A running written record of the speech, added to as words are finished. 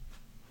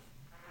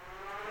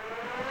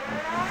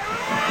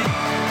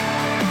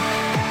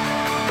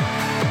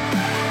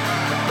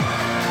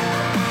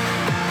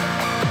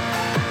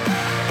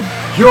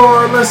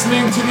You're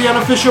listening to the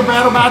unofficial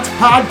BattleBots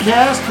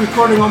podcast,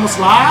 recording almost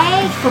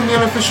live from the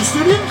unofficial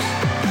studios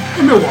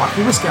in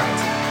Milwaukee,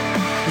 Wisconsin.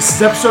 This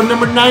is episode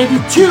number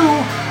 92,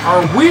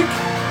 our week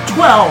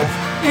 12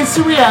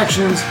 instant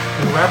reactions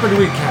and rapid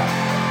recap.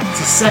 It's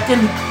the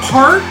second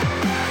part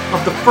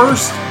of the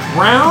first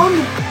round.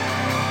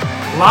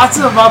 Lots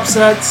of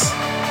upsets,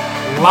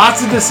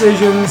 lots of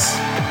decisions,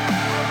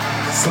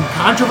 some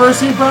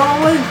controversy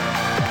probably.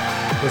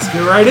 Let's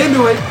get right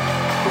into it.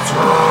 It's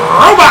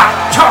robot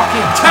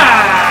talking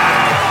time!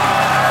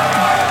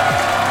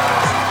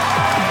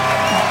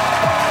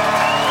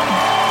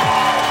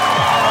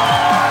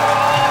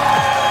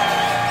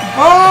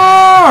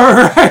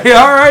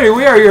 Alrighty.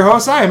 We are your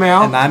hosts. I am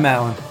Al. And I'm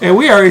Alan. And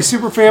we are a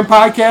super fan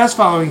podcast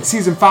following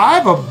Season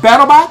 5 of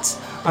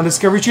BattleBots on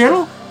Discovery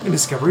Channel and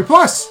Discovery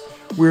Plus.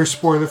 We're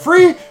spoiler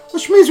free,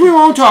 which means we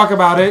won't talk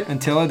about it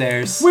until it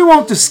airs. We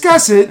won't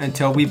discuss it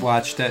until we've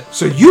watched it.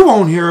 So you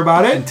won't hear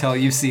about it until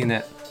you've seen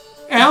it.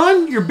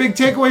 Alan, your big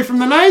takeaway from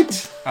the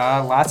night?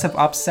 Lots of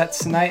upsets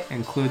tonight,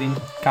 including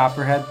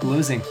Copperhead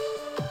losing.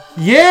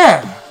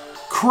 Yeah.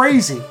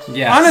 Crazy.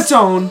 Yes. On its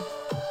own,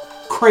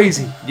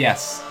 crazy.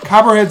 Yes.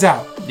 Copperhead's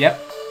out.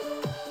 Yep.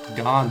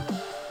 Gone.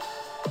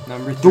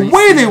 Number 3. The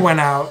way they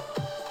went out.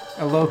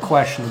 A little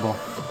questionable.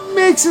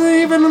 Makes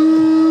it even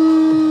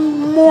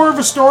more of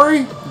a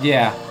story.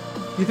 Yeah.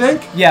 You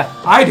think? Yeah.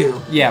 I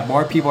do. Yeah,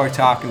 more people are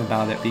talking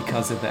about it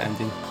because of the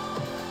ending.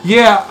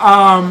 Yeah,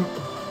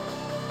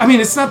 I mean,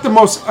 it's not the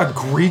most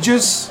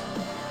egregious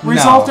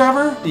result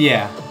ever.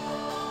 Yeah.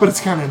 But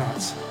it's kind of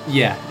nuts.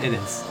 Yeah, it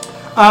is.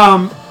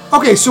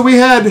 Okay, so we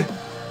had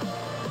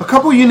a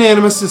couple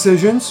unanimous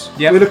decisions.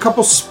 Yep. We had a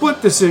couple split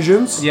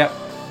decisions. Yep.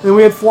 And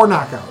we had 4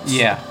 knockouts.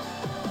 Yeah.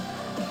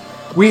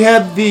 We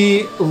had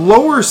the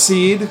lower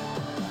seed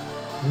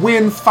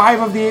win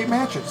 5 of the 8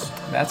 matches.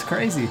 That's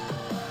crazy.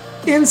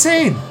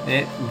 Insane.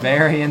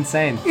 Very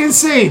insane.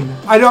 Insane.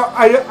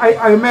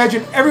 I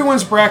imagine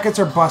everyone's brackets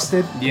are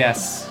busted.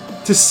 Yes.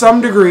 To some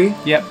degree.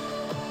 Yep.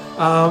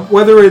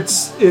 Whether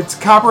it's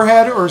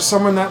Copperhead or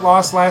someone that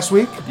lost last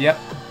week. Yep.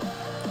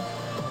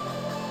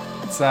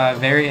 It's a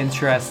very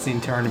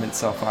interesting tournament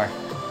so far.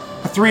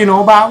 A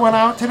 3-0 bot went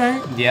out today?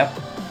 Yep.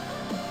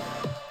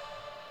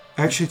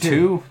 Actually,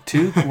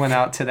 two went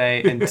out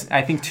today, and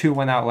I think 2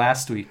 went out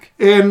last week.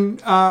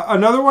 And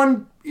another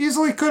one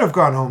easily could have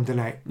gone home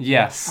tonight.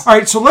 Yes. All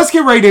right, so let's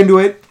get right into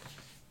it.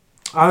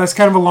 That's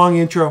kind of a long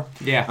intro.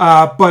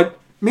 Yeah. But,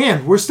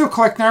 man, we're still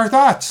collecting our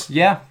thoughts.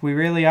 Yeah, we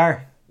really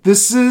are.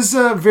 This is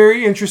a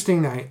very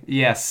interesting night.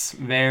 Yes,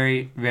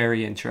 very,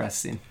 very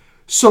interesting.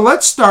 So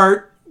let's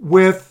start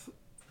with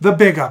the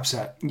big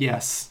upset.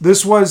 Yes.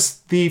 This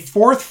was the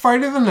 4th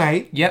fight of the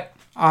night. Yep.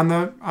 On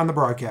the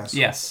broadcast.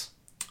 Yes.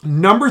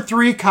 Number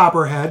 3,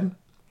 Copperhead.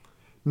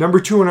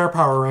 Number 2 in our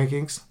power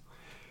rankings.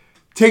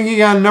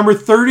 Taking on number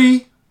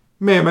 30,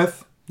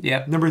 Mammoth.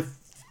 Yep. Number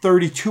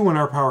 32 in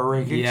our power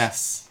rankings.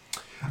 Yes.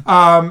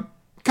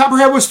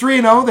 Copperhead was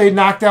 3-0. They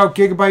knocked out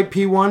Gigabyte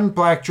P1,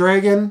 Black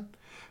Dragon.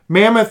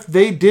 Mammoth,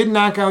 they did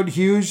knock out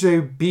Huge.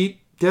 They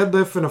beat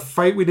Deadlift in a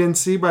fight we didn't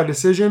see by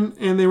decision,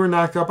 and they were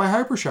knocked out by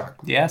Hypershock.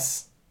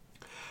 Yes.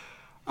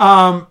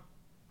 Copperhead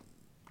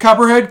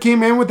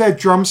came in with that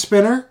drum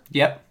spinner.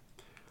 Yep.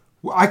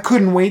 I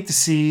couldn't wait to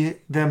see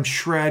them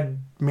shred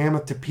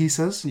Mammoth to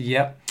pieces.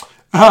 Yep.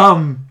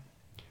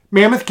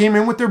 Mammoth came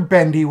in with their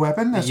bendy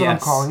weapon. That's what I'm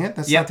calling it.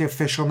 That's not the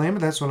official name,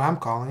 but that's what I'm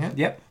calling it.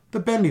 Yep. The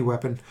bendy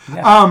weapon.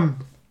 Yep.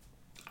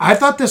 I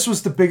thought this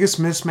was the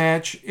biggest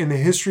mismatch in the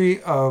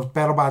history of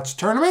BattleBots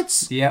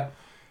tournaments. Yep.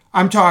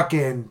 I'm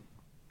talking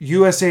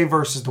USA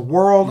versus the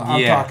world.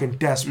 I'm talking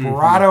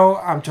Desperado.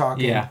 Mm-hmm. I'm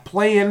talking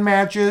play-in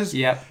matches.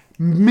 Yep.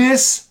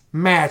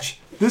 Mismatch.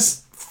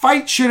 This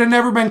fight should have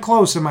never been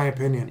close, in my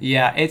opinion.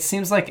 Yeah, it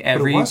seems like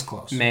every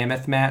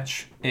Mammoth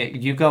match,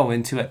 you go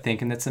into it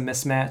thinking it's a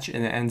mismatch,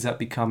 and it ends up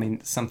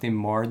becoming something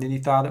more than you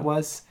thought it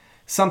was.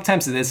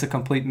 Sometimes it is a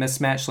complete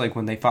mismatch, like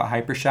when they fought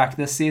Hypershock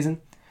this season.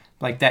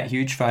 Like that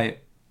Huge fight,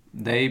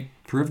 they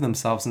proved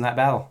themselves in that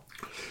battle.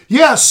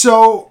 Yeah,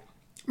 so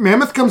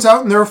Mammoth comes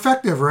out and they're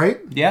effective, right?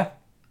 Yeah.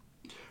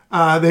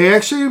 They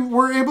actually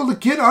were able to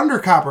get under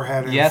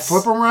Copperhead and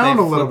flip them around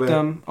a little bit. They flipped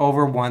them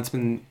over once, but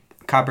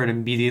Copperhead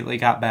immediately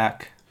got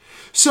back.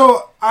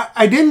 So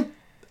I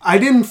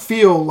didn't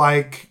feel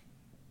like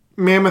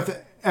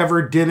Mammoth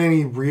ever did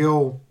any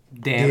real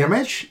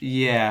damage.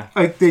 Yeah.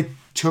 Like they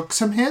took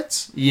some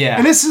hits. Yeah.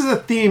 And this is a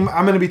theme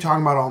I'm going to be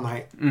talking about all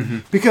night. Mm-hmm.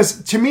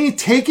 Because to me,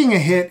 taking a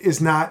hit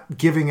is not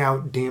giving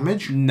out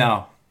damage.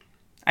 No.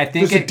 I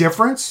think there's a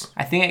difference.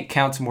 I think it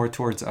counts more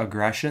towards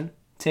aggression,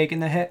 taking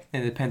the hit.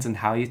 And it depends on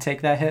how you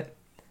take that hit.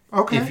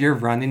 Okay. If you're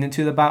running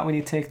into the bot when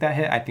you take that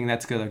hit, I think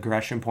that's good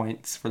aggression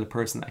points for the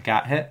person that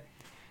got hit.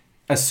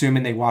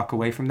 Assuming they walk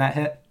away from that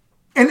hit.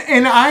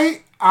 And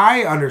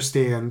I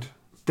understand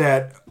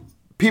that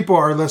people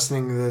are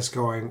listening to this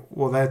going,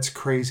 well, that's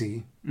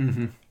crazy.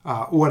 Mm-hmm.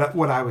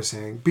 What I was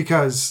saying.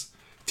 Because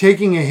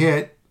taking a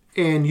hit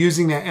and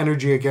using that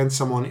energy against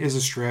someone is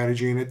a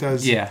strategy, and it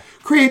does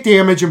create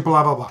damage and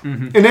blah, blah, blah.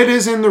 Mm-hmm. And it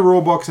is in the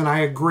rule books, and I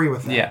agree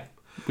with that. Yeah.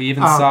 We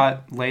even saw it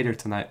later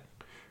tonight.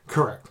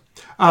 Correct.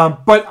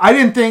 But I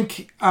didn't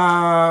think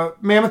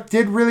Mammoth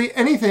did really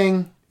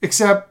anything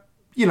except,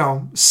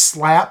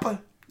 slap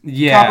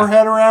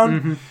Copperhead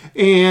around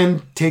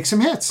and take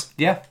some hits.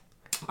 Yeah.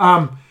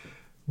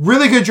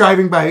 Really good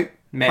driving by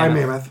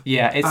Mammoth.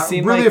 Yeah, it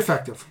seemed really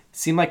effective.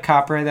 Seemed like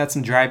Copperhead had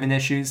some driving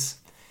issues.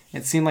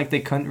 It seemed like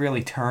they couldn't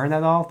really turn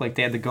at all. Like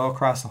they had to go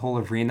across the whole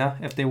arena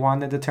if they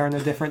wanted to turn a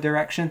different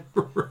direction.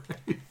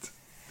 Right.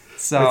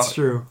 So that's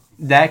true.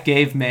 That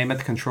gave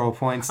Mammoth control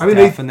points.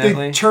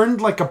 Definitely. They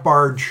turned like a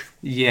barge.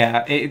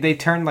 Yeah, they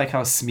turned like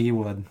how Smee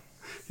would.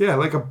 Yeah,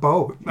 like a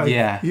boat. You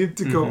had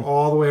to go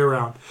all the way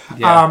around.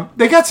 Yeah.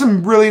 They got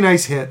some really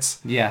nice hits.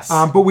 Yes.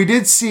 But we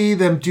did see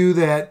them do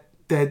that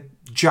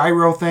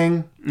gyro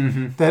thing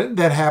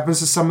that happens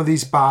to some of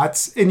these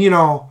bots. And,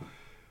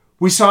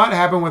 we saw it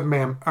happen with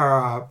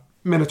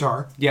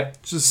Minotaur. Yep.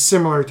 It's a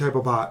similar type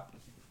of bot.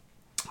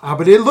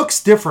 But it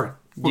looks different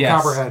with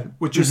Copperhead,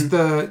 which is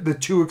the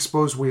two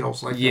exposed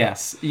wheels.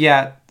 Yes. That.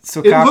 Yeah.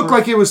 So it looked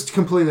like it was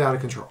completely out of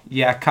control.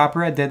 Yeah,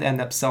 Copperhead did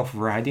end up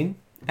self-riding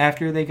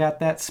after they got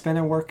that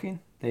spinner working.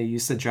 They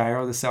used the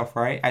gyro to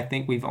self-ride. I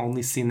think we've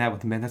only seen that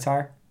with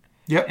Minotaur.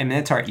 Yep. And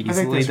Minotaur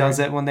easily does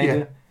it when they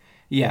do.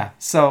 Yeah.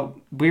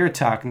 So we were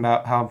talking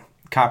about how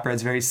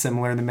Copperhead's very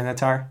similar to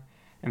Minotaur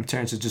in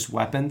terms of just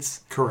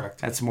weapons.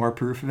 Correct. That's more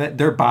proof of it.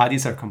 Their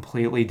bodies are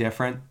completely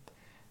different,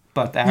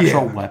 but the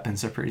actual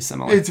weapons are pretty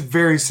similar. It's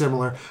very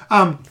similar.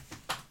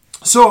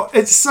 So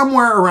it's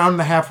somewhere around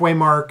the halfway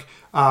mark.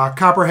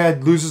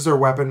 Copperhead loses their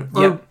weapon.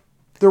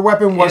 Their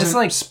weapon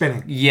wasn't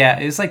spinning. Yeah,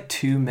 it was like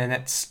 2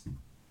 minutes,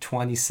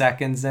 20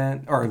 seconds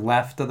in or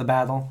left of the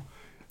battle.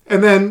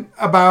 And then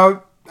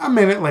about a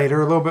minute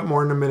later, a little bit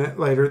more than a minute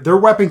later, their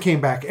weapon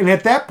came back. And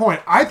at that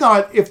point, I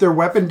thought if their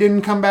weapon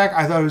didn't come back,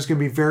 I thought it was going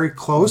to be very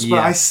close. But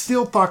I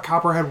still thought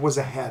Copperhead was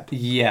ahead.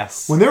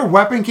 Yes. When their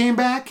weapon came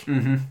back,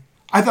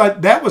 I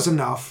thought that was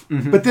enough.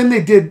 But then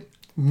they did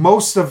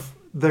most of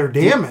their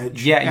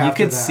damage. Yeah, you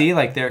could see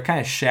like they were kind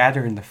of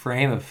shattering the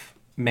frame of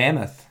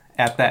Mammoth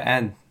at that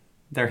end.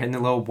 They're hitting the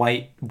little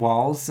white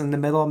walls in the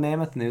middle of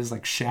Mammoth, and it was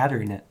like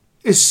shattering it.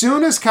 As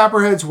soon as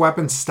Copperhead's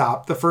weapon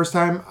stopped the first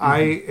time,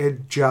 I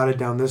had jotted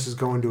down this is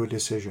going to a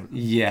decision.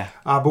 Yeah.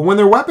 But when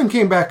their weapon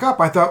came back up,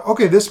 I thought,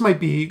 okay, this might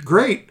be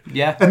great.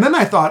 Yeah. And then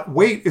I thought,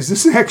 wait, is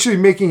this actually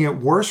making it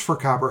worse for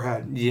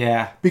Copperhead?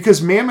 Yeah.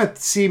 Because Mammoth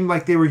seemed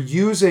like they were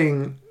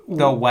using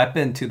the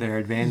weapon to their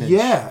advantage.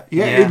 Yeah.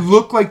 It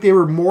looked like they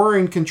were more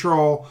in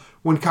control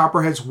when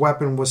Copperhead's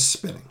weapon was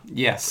spinning.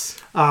 Yes.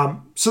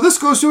 So this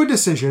goes to a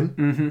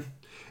decision.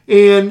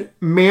 And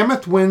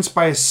Mammoth wins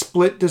by a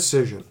split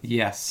decision.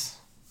 Yes.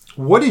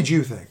 What did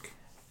you think?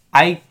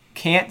 I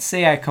can't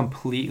say I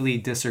completely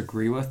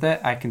disagree with it.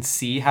 I can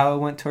see how it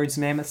went towards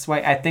Mammoth's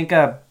way. I think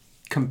a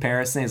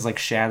comparison is like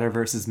Shatter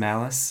versus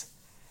Malice.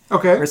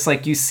 Okay. Where it's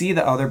like you see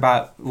the other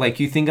bot, like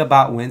you think a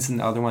bot wins and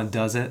the other one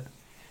does it.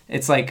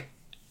 It's like,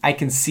 I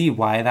can see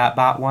why that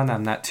bot won.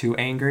 I'm not too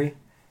angry.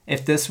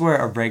 If this were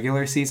a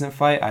regular season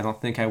fight, I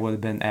don't think I would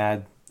have been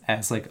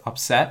as like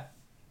upset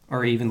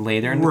or even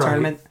later in the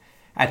tournament.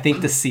 I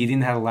think the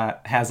seeding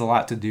has a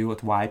lot to do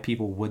with why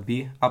people would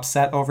be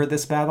upset over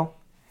this battle.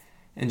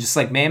 And just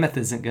like Mammoth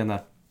isn't going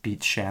to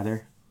beat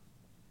Shatter.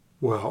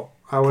 Well,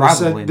 I would have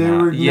said they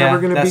were never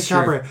going to beat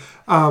Copperhead.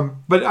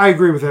 But I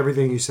agree with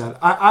everything you said.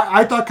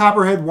 I thought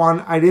Copperhead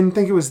won. I didn't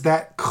think it was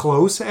that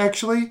close,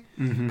 actually.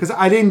 Because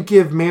I didn't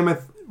give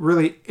Mammoth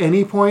really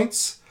any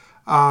points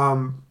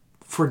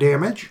for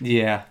damage.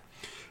 Yeah.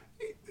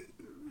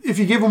 If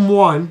you give him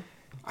 1,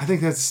 I think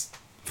that's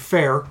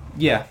fair.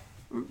 Yeah.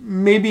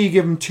 Maybe you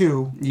give them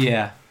 2.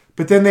 Yeah.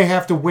 But then they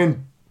have to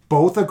win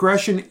both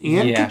aggression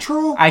and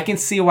control? I can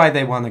see why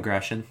they won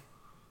aggression.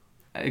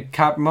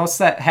 Half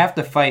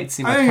the fight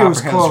seemed like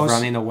Copperhead was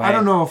running away. I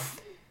don't know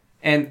if...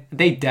 And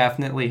they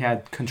definitely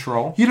had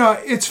control.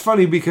 It's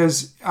funny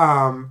because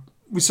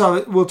we saw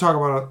that... We'll talk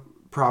about it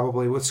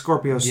probably with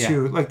Scorpios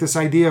too. Like this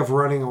idea of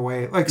running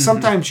away. Like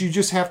sometimes you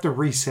just have to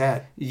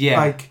reset. Yeah.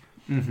 Like...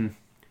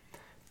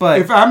 But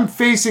if I'm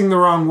facing the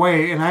wrong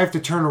way and I have to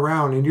turn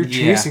around and you're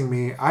chasing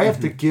me, I have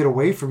to get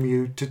away from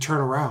you to turn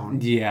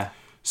around. Yeah.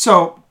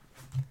 So,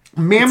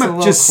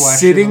 Mammoth just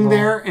sitting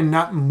there and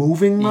not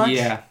moving much.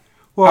 Yeah.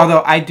 Well,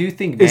 although I do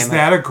think Mammoth... Is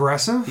that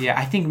aggressive? Yeah,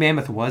 I think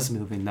Mammoth was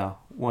moving, though.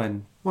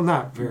 Well,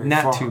 not very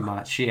far. Not too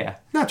much, yeah.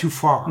 Not too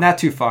far. Not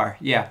too far,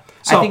 yeah.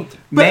 So, I think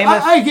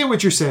Mammoth... I get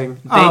what you're saying.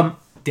 They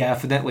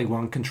definitely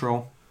won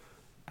control.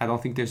 I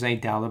don't think there's any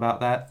doubt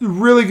about that.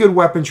 Really good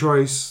weapon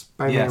choice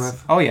by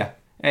Mammoth. Oh, yeah.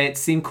 It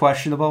seemed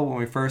questionable when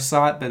we first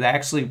saw it, but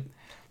actually,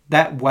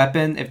 that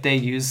weapon, if they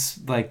use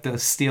like the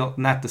steel,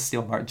 not the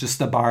steel bar, just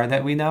the bar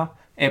that we know,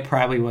 it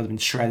probably would have been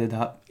shredded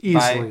up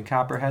easily by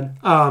Copperhead.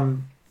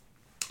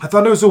 I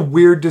thought it was a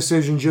weird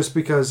decision just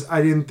because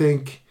I didn't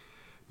think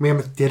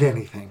Mammoth did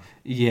anything.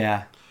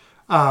 Yeah.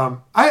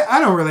 I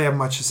don't really have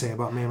much to say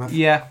about Mammoth.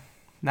 Yeah,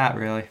 not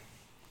really.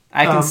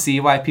 I can see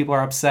why people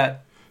are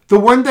upset. The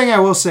one thing I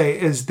will say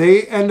is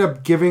they end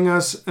up giving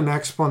us an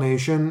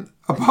explanation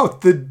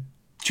about the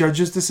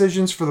judges'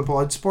 decisions for the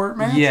Bloodsport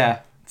match. Yeah.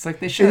 It's like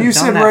they should have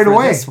done that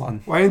for this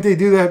one. Why didn't they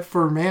do that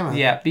for Mammoth?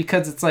 Yeah,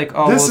 because it's like,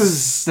 this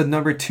is the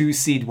number 2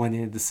 seed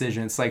winning a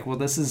decision. It's like, well,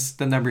 this is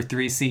the number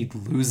 3 seed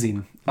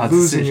losing a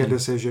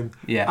decision.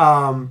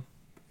 Yeah.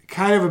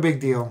 Kind of a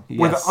big deal. Yes.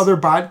 Where the other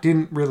bot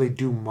didn't really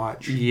do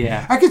much.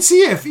 Yeah. I could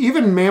see if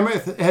even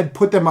Mammoth had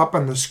put them up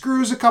on the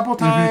screws a couple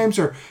times,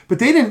 but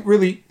they didn't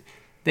really...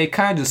 They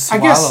kind of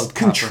swallowed. I guess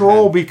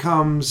control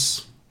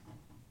becomes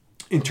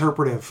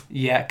interpretive.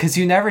 Yeah, because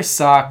you never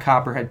saw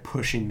Copperhead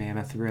pushing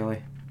Mammoth,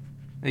 really.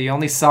 You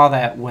only saw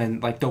that when,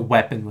 like, the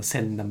weapon was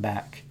hitting them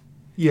back.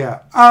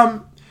 Yeah.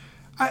 I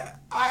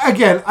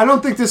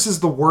don't think this is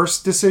the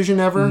worst decision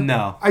ever.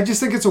 No. I just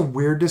think it's a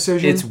weird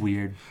decision. It's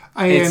weird.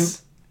 I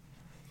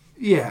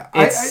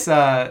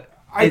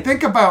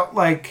think about,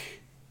 like,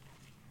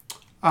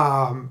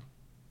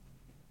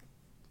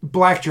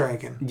 Black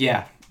Dragon.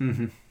 Yeah.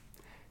 Mm-hmm.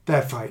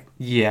 That fight.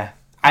 Yeah.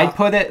 I'd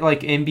put it,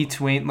 like, in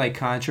between, like,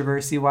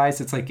 controversy-wise.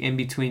 It's, like, in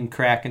between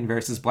Kraken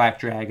versus Black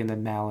Dragon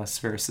and Malice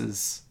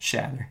versus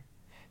Shatter.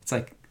 It's,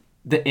 like,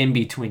 the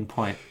in-between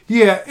point.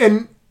 Yeah,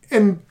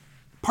 and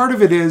part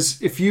of it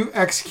is, if you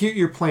execute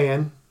your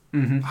plan,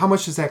 how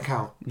much does that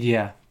count?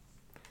 Yeah.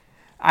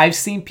 I've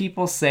seen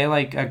people say,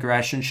 like,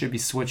 aggression should be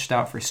switched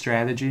out for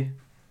strategy.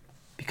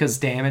 Because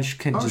damage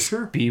can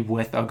be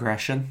with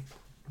aggression.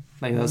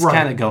 Like, those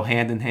kind of go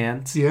hand in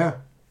hand. Yeah.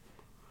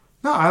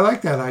 No, I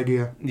like that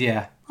idea.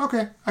 Yeah.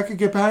 Okay, I could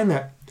get behind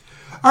that.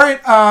 All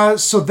right,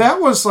 so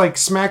that was like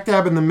smack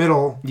dab in the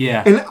middle.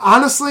 Yeah. And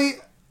honestly,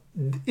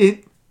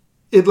 it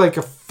like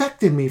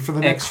affected me for the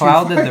next few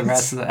fights. It clouded the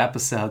rest of the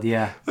episode,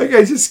 yeah. Like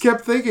I just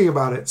kept thinking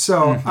about it.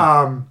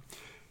 So,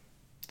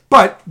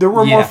 but there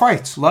were more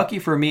fights. Lucky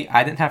for me,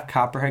 I didn't have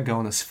Copperhead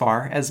going as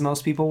far as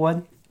most people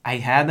would. I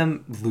had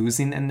them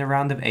losing in the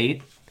round of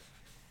 8.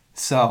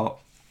 So,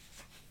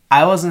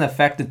 I wasn't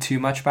affected too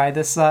much by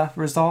this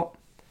result.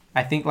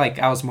 I think like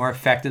I was more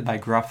affected by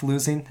Gruff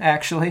losing,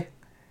 actually.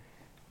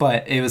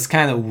 But it was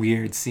kind of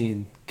weird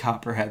seeing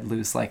Copperhead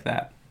lose like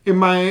that. In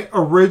my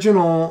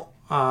original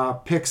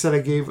picks that I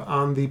gave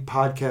on the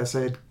podcast,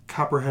 I had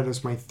Copperhead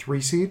as my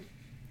 3 seed.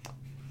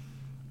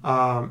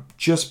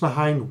 Just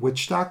behind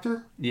Witch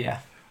Doctor. Yeah.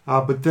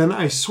 But then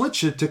I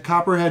switched it to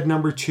Copperhead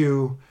number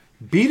 2,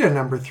 Beta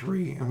number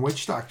 3, and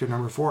Witch Doctor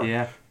number 4.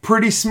 Yeah.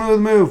 Pretty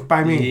smooth move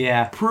by me.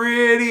 Yeah.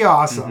 Pretty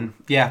awesome.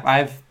 Mm-hmm. Yeah,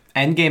 I've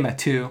endgame at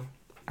 2.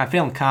 I'm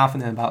feeling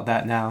confident about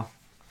that now.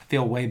 I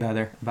feel way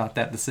better about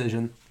that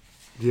decision.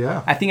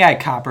 Yeah. I think I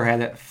had Copperhead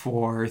at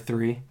 4 or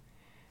 3.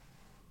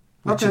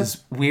 Which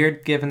is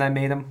weird given I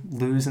made him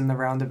lose in the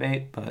round of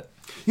 8, but...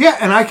 Yeah,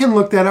 and I can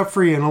look that up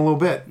for you in a little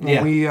bit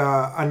when we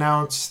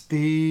announce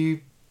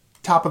the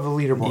top of the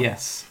leaderboard.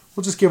 Yes.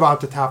 We'll just give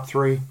out the top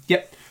 3.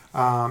 Yep.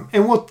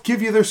 And we'll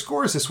give you their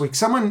scores this week.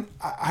 Someone,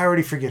 I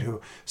already forget who,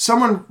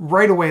 someone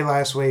right away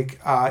last week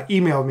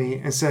emailed me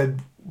and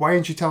said, why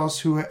didn't you tell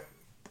us who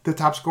the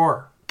top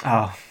scorer?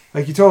 Oh.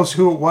 Like you told us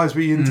who it was,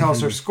 but you didn't tell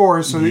us their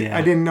scores, so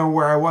I didn't know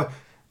where I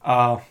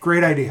was.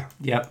 Great idea.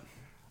 Yep.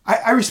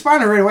 I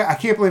responded right away. I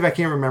can't believe I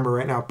can't remember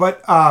right now.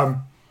 But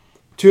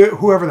to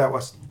whoever that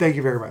was, thank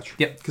you very much.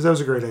 Yep. Because that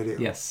was a great idea.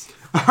 Yes.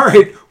 All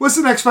right. What's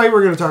the next fight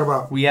we're going to talk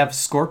about? We have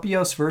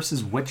Scorpios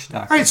versus Witch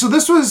Doctor. All right. So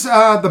this was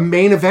the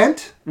main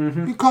event,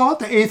 you call it,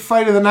 the 8th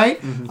fight of the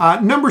night.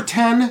 Number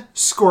 10,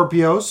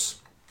 Scorpios.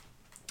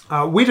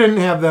 We didn't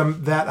have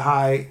them that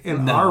high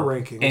in our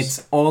rankings.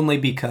 It's only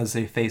because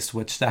they faced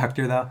Witch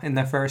Doctor, though, in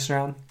the first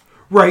round.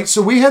 Right,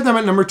 so we had them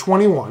at number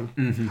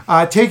 21,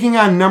 taking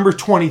on number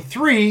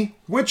 23,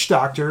 Witch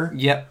Doctor,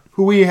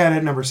 who we had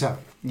at number 7.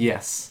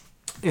 Yes.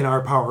 In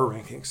our power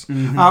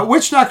rankings.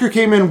 Witch Doctor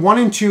came in 1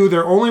 and 2.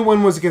 Their only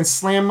win was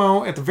against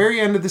Slammo at the very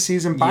end of the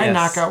season by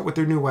knockout with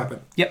their new weapon.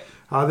 Yep.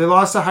 They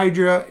lost to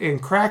Hydra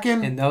and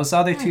Kraken. And those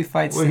other 2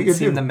 fights didn't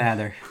seem to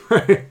matter.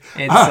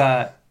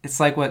 It's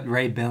like what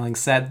Ray Billings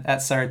said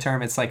at start of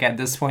term. It's like at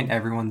this point,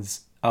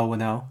 everyone's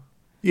 0-0.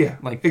 Yeah,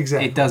 like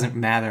exactly. It doesn't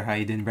matter how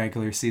you did in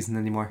regular season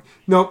anymore.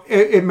 No,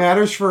 it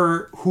matters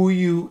for who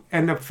you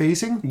end up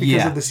facing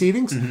because of the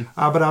seedings.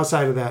 But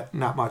outside of that,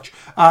 not much.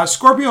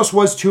 Scorpios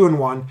was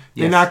 2-1.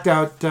 They knocked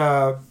out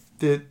the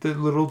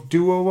little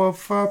duo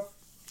of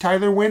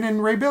Tyler Wynn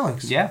and Ray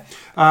Billings. Yeah.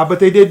 But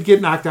they did get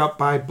knocked out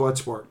by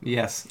Bloodsport.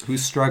 Yes, who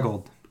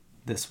struggled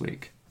this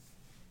week.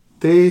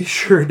 They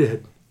sure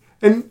did.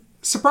 And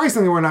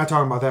surprisingly, we're not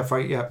talking about that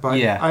fight yet. But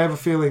I have a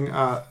feeling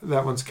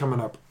that one's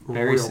coming up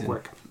very real soon.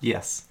 quick.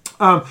 Yes.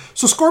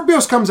 So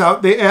Scorpios comes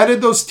out. They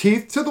added those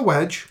teeth to the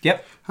wedge.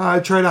 Yep.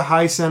 Tried a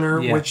high center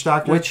Witch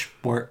Doctor. Which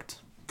worked.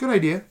 Good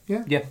idea.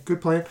 Yeah. Yeah.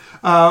 Good plan.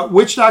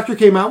 Witch Doctor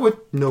came out with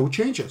no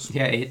changes.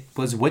 Yeah, it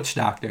was Witch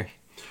Doctor.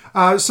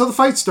 So the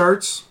fight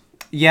starts.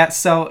 Yeah,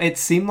 so it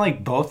seemed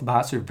like both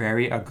bots were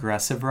very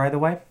aggressive right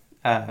away.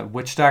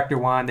 Witch Doctor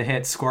wanted to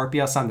hit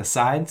Scorpios on the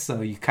side,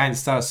 so you kind of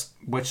saw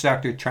Witch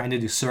Doctor trying to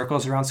do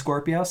circles around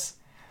Scorpios.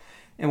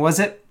 And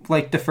was it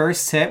like the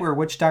first hit where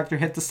Witch Doctor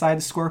hit the side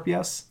of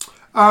Scorpios?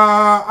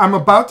 I'm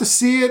about to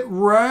see it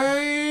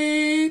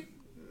right.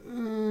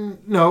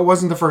 No, it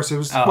wasn't the first. It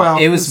was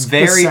it was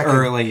very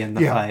early in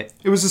the fight.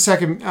 It was the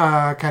second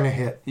kind of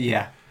hit.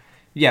 Yeah.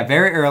 Yeah,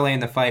 very early in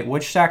the fight,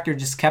 Witch Doctor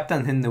just kept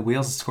on hitting the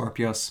wheels of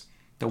Scorpios.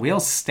 The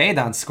wheels stayed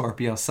on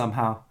Scorpios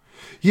somehow.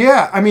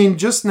 Yeah, I mean,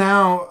 just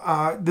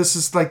now, this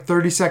is like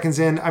 30 seconds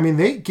in. I mean,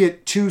 they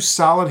get 2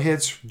 solid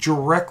hits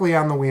directly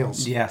on the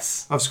wheels.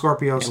 Yes. Of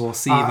Scorpios. And we'll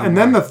see and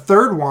then the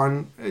third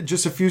one,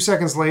 just a few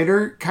seconds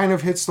later, kind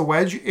of hits the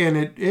wedge, and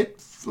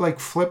it like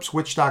flips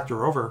Witch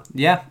Doctor over.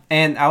 Yeah,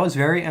 and I was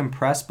very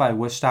impressed by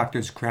Witch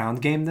Doctor's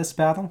ground game this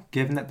battle,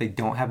 given that they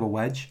don't have a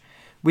wedge.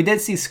 We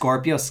did see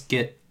Scorpios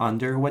get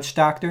under Witch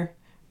Doctor,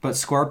 but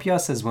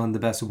Scorpios is one of the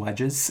best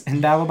wedges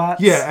in BattleBots.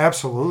 Yeah,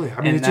 absolutely.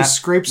 I mean, it just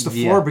scrapes the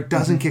floor but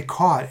doesn't get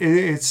caught.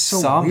 It's so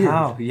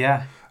somehow, weird.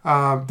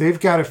 Yeah. They've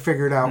got it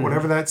figured out.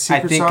 Whatever that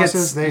secret sauce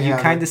is, they have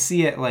you kind of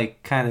see it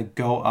like kind of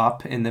go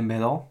up in the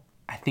middle.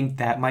 I think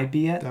that might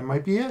be it. That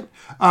might be it.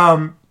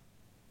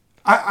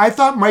 I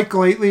thought Mike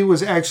Lately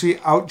was actually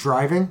out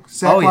driving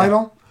Zach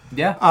Lytle.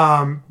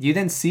 Yeah. You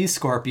didn't see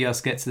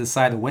Scorpios get to the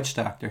side of Witch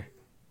Doctor.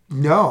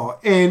 No.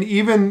 And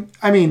even,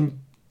 I mean,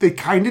 they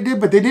kind of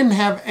did, but they didn't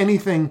have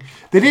anything.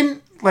 They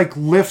didn't, like,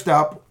 lift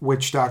up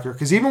Witch Doctor.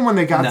 Because even when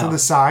they got to the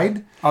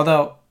side,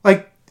 although,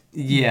 like,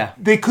 yeah,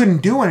 they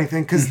couldn't do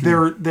anything because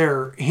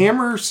their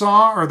hammer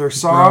saw or their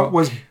saw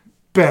was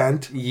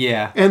bent.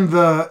 Yeah. And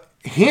the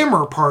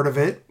hammer part of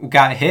it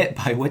got hit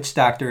by Witch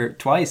Doctor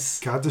twice.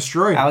 Got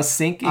destroyed. I was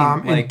thinking,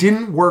 it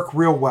didn't work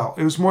real well.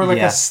 It was more like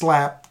a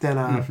slap than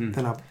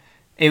a.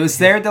 It was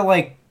there to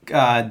like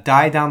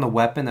die down the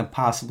weapon and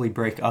possibly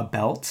break a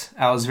belt.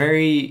 I was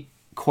very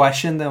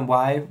questioned on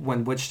why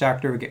when Witch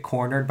Doctor would get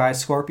cornered by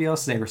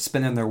Scorpios, they were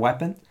spinning their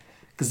weapon.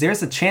 Because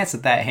there's a chance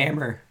that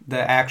hammer, the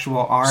actual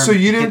arm. So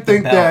you didn't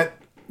think that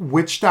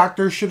Witch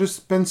Doctor should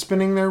have been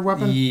spinning their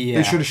weapon? Yeah.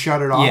 They should have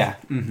shut it off? Yeah.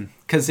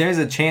 Because there's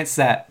a chance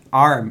that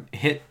arm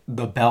hit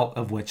the belt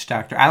of Witch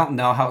Doctor. I don't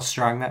know how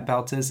strong that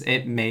belt is.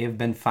 It may have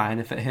been fine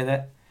if it hit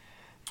it.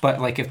 But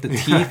like if the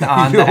teeth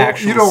on the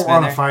actual You don't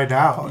spinner, want to find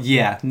out.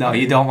 Yeah. No,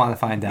 you don't want to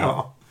find out.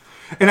 No.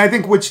 And I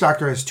think Witch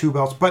Doctor has 2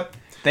 belts, but...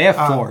 They have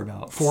 4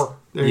 belts. 4.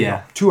 There you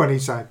go. 2 on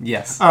each side.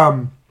 Yes.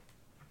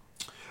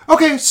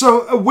 Okay,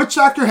 so Witch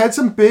Doctor had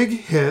some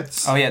big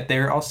hits. Oh, yeah. They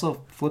were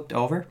also flipped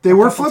over. They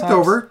were flipped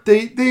over.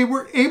 They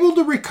were able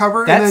to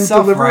recover and then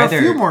deliver a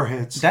few more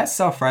hits. That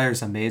Self-Rider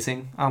is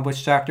amazing on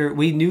Witch Doctor.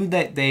 We knew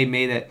that they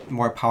made it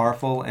more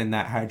powerful in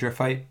that Hydra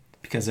fight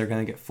because they're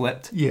going to get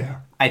flipped.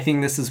 Yeah. I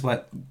think this is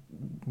what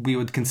we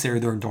would consider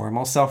their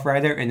normal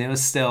Self-Rider, and it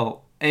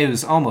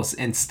was almost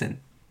instant.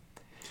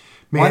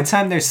 Man. One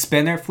time their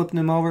spinner flipped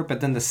them over,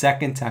 but then the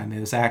second time it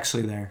was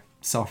actually their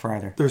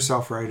Self-Rider. Their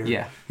Self-Rider.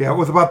 Yeah. Yeah,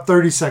 with about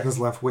 30 seconds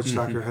left, Witch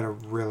Doctor had a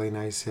really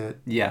nice hit.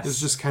 Yes. It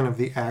was just kind of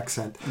the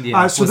accent.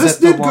 Yeah. So this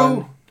did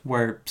go...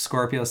 where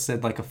Scorpios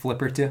did like a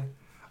flip or two?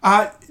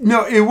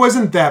 No, it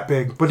wasn't that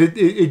big, but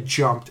it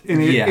jumped.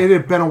 And it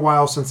had been a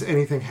while since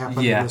anything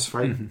happened in this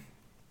fight.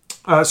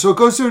 So it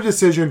goes to a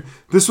decision.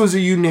 This was a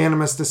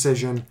unanimous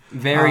decision.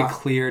 Very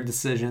clear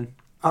decision.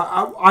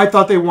 I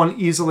thought they won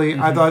easily.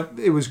 I thought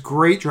it was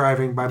great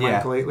driving by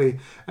Mike Lately.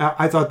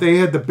 I thought they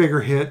had the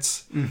bigger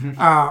hits.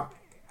 I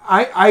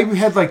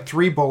had like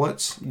 3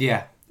 bullets.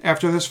 Yeah.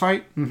 After this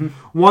fight.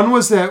 One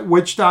was that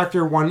Witch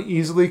Doctor won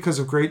easily because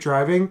of great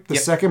driving. The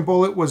second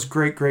bullet was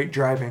great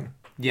driving.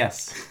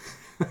 Yes.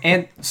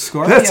 And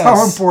Scorpios... That's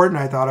how important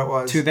I thought it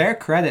was. To their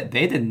credit,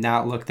 they did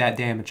not look that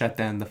damaged at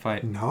the end of the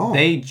fight. No.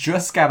 They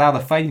just got out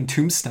of fighting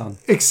Tombstone.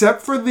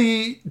 Except for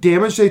the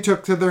damage they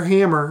took to their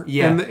hammer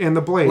and the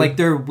blade. Like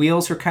their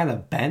wheels were kind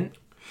of bent.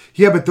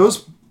 Yeah, but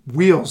those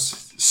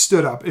wheels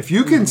stood up. If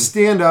you can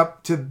stand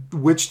up to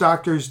Witch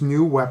Doctor's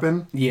new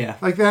weapon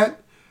like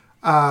that,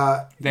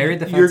 very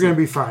defensive. You're going to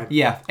be fine.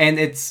 Yeah, and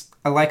it's,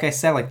 like I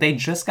said, like they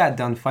just got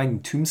done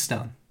fighting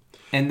Tombstone.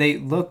 And they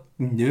look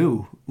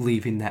new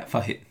leaving that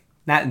fight.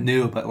 Not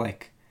new, but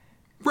like...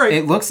 Right.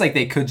 It looks like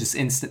they could just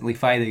instantly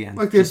fight again.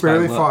 Like they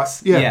barely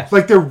fought. Yeah.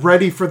 Like they're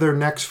ready for their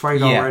next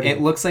fight already. Yeah,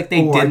 it looks like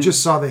they didn't... I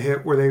just saw the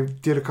hit where they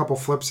did a couple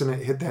flips and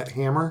it hit that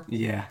hammer.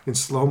 Yeah. In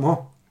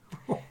slow-mo.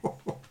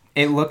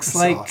 It looks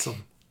like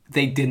awesome.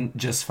 They didn't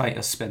just fight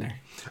a spinner.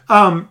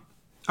 All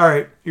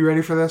right. You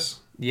ready for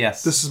this?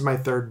 Yes. This is my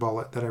 3rd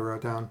bullet that I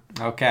wrote down.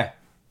 Okay.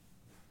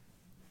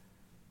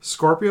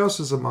 Scorpios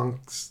is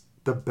amongst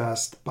the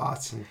best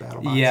bots in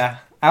BattleBots. Yeah.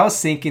 I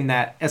was thinking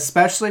that,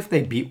 especially if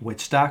they beat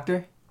Witch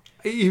Doctor.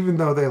 Even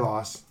though they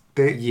lost.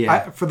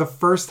 For the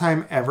first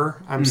time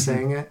ever, I'm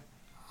saying it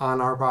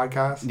on our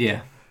podcast.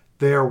 Yeah.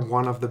 They are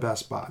one of the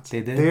best bots. They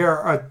did? They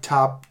are a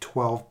top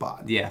 12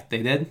 bot. Yeah,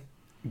 they did.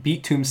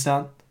 Beat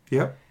Tombstone.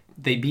 Yep.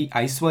 They beat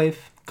Icewave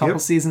a couple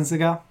seasons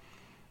ago.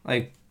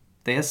 Like,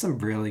 they have some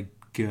really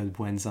good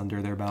wins under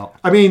their belt.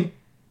 I mean...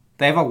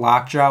 They have a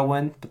lockjaw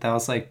win, but that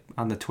was like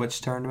on the Twitch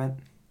tournament.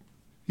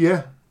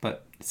 Yeah.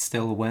 But it's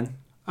still a win.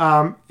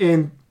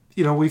 And,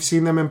 we've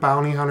seen them in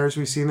Bounty Hunters.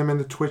 We've seen them in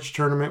the Twitch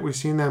tournament. We've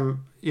seen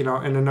them, in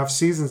enough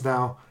seasons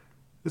now.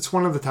 It's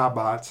one of the top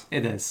bots.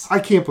 It is. I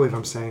can't believe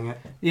I'm saying it.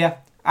 Yeah.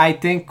 I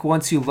think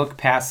once you look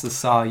past the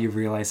saw, you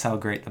realize how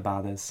great the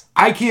bot is.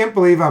 I can't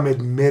believe I'm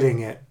admitting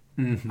it.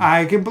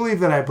 I can believe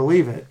that I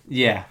believe it.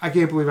 Yeah. I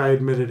can't believe I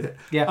admitted it.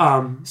 Yeah.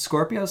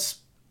 Scorpios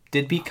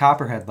Did beat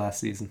Copperhead last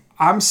season.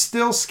 I'm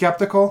still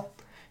skeptical.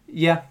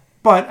 Yeah.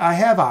 But I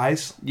have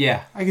eyes.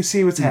 Yeah. I can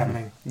see what's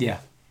happening. Yeah.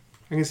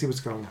 I can see what's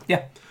going on.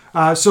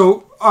 Yeah.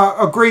 So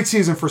a great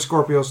season for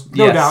Scorpios,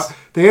 no doubt.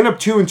 They end up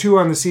 2-2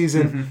 on the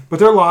season, but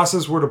their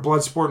losses were to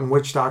Bloodsport and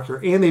Witch Doctor,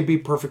 and they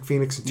beat Perfect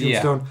Phoenix and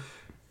Tombstone. Yeah.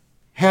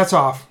 Hats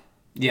off.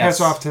 Yes.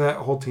 Hats off to that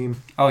whole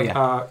team. Oh,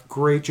 yeah.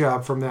 Great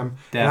job from them.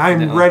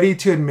 Definitely. And I'm ready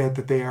to admit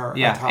that they are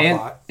a top and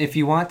lot. If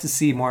you want to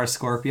see more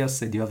Scorpios,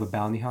 they do have a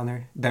Bounty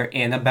Hunter. They're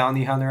in a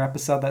Bounty Hunter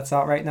episode that's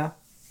out right now.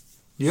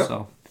 Yep.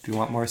 So if you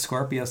want more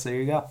Scorpios, there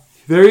you go.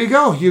 There you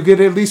go. You get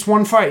at least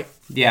one fight.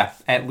 Yeah,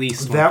 at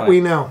least one that fight.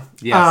 we know.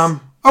 Yes.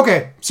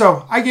 Okay,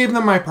 so I gave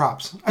them my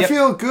props. Yep. I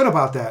feel good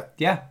about that.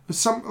 Yeah.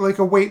 It's like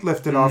a weight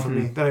lifted off of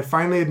me that I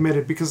finally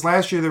admitted, because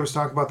last year there was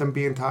talk about them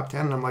being top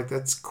 10, and I'm like,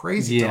 that's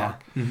crazy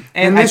talk.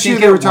 And this year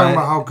they were talking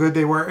about how good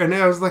they were, and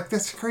I was like,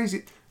 that's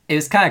crazy. It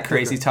was kind of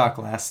crazy talk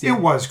last year. It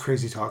was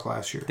crazy talk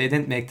last year. They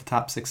didn't make the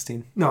top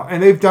 16. No,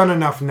 and they've done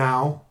enough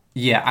now.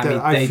 Yeah,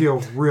 I feel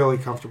really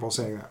comfortable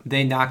saying that.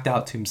 They knocked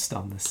out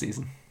Tombstone this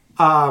season.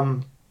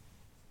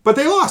 But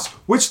they lost.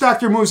 Witch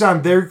Doctor moves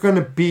on. They're going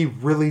to be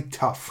really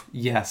tough.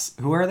 Yes.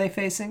 Who are they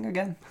facing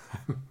again?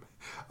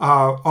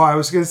 I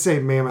was going to say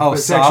Mammoth, but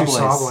it's actually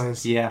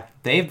Sawblaze. Yeah.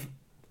 They've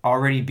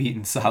already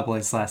beaten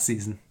Sawblaze last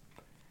season.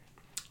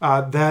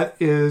 That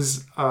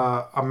is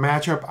a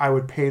matchup I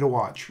would pay to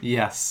watch.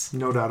 Yes.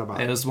 No doubt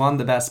about it. It was one of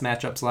the best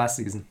matchups last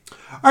season.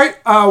 All right.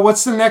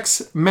 What's the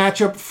next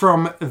matchup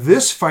from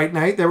this fight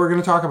night that we're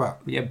going to talk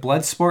about? We have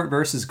Bloodsport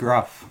versus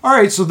Gruff. All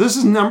right. So this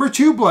is number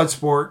 2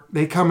 Bloodsport.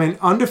 They come in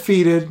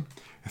undefeated,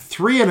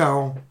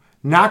 3-0,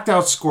 knocked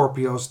out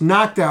Scorpios,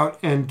 knocked out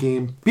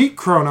Endgame, beat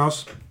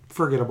Kronos.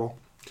 Forgettable.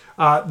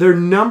 They're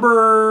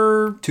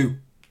number 2.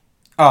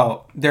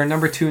 Oh, they're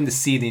number 2 in the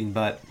seeding,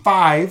 but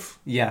 5.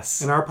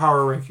 Yes. In our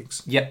power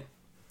rankings. Yep.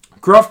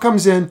 Gruff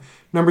comes in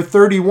number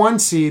 31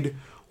 seed,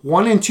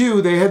 1 and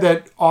 2. They had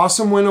that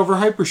awesome win over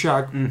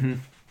Hypershock,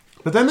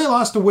 but then they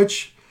lost to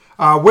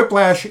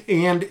Whiplash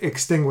and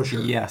Extinguisher.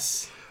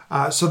 Yes.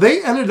 So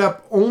they ended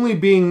up only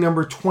being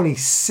number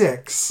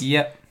 26.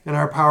 Yep. In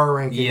our power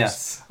rankings.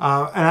 Yes.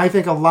 And I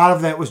think a lot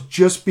of that was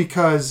just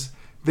because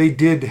they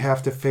did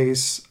have to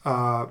face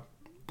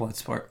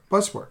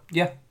Bloodsport.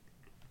 Yeah.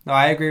 No,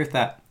 I agree with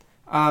that.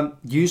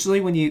 Usually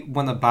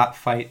when a bot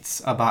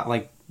fights a bot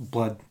like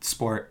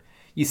Bloodsport,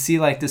 you see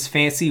like this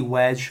fancy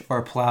wedge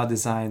or plow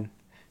design.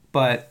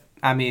 But,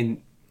 I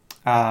mean,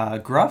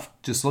 Gruff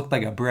just looked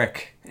like a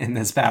brick in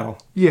this battle.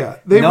 Yeah,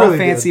 they really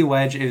fancy did.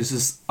 wedge. It was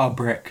just a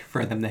brick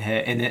for them to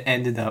hit. And it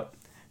ended up,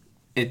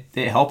 it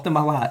helped them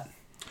a lot.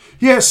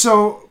 Yeah,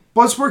 so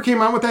Bloodsport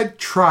came out with that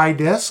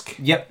tri-disc.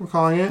 Yep. We're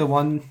calling it. The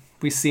one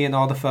we see in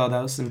all the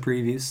photos and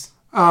previews.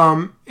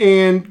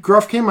 And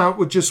Gruff came out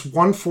with just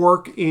one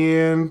fork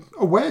and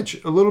a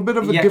wedge. A little bit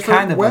of a different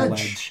kind of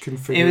wedge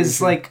configuration. It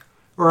was like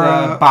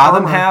the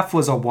bottom half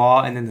was a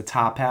wall and then the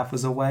top half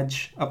was a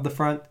wedge up the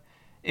front.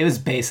 It was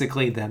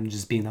basically them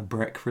just being a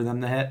brick for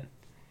them to hit.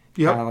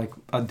 Yep. Kind of like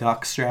a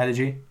duck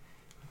strategy.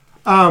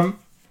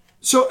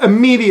 So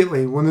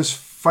immediately when this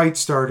fight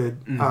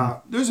started,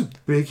 there's a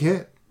big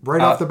hit right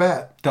off the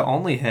bat. The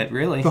only hit,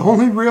 really. The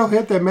only real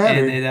hit that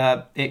mattered.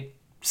 And it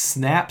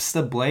snaps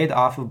the blade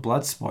off of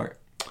Bloodsport.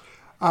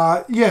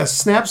 Yes,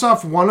 snaps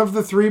off one of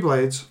the 3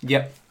 blades.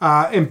 Yep.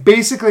 And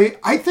basically,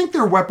 I think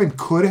their weapon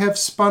could have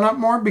spun up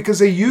more because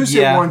they used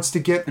it once to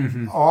get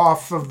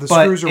off of the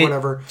screws or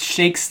whatever.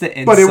 Shakes the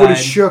inside. But it would have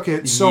shook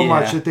it so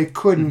much that they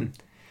couldn't.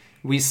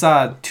 We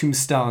saw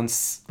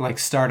Tombstones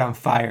start on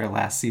fire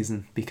last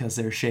season because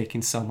they were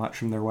shaking so much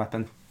from their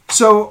weapon.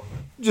 So,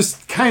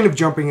 just kind of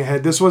jumping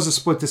ahead, this was a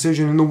split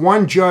decision, and the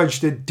one judge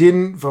that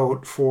didn't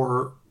vote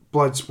for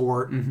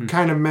Bloodsport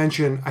kind of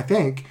mentioned, I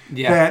think,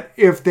 that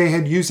if they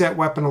had used that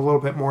weapon a little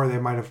bit more, they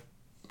might have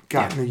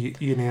gotten the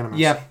unanimous.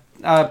 Yeah.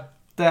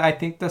 I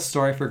think the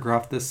story for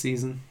Gruff this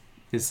season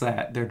is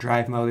that their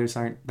drive motors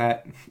aren't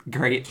that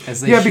great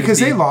as they should be. Yeah, because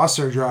they lost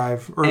their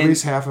drive, or at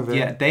least half of it.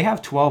 Yeah, they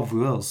have 12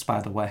 wheels,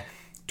 by the way.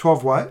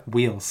 12 what?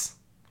 Wheels.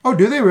 Oh,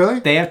 do they really?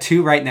 They have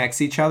 2 right next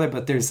to each other,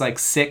 but there's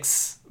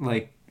 6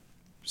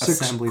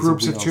 assemblies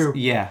groups of wheels. 2.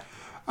 Yeah.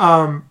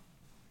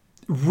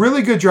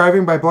 Really good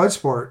driving by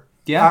Bloodsport.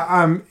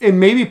 Yeah. And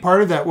maybe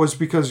part of that was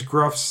because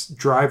Gruff's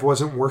drive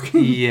wasn't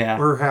working. Yeah.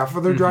 Or half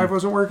of their drive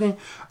wasn't working.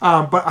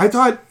 But I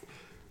thought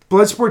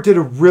Bloodsport did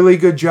a really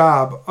good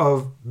job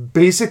of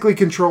basically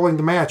controlling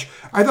the match.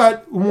 I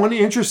thought one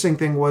interesting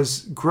thing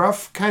was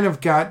Gruff kind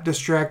of got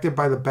distracted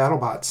by the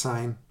BattleBots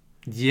sign.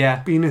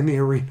 Yeah. Being in the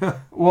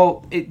arena.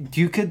 Well, in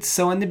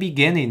the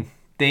beginning,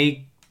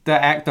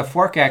 the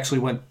fork actually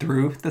went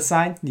through the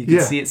sign. You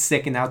can see it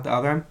sticking out the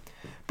other end.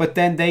 But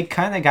then they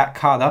kind of got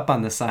caught up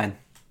on the sign.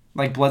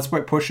 Like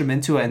Bloodsport pushed them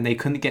into it and they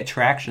couldn't get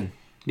traction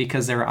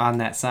because they were on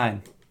that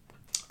sign.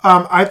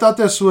 I thought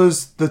this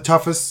was the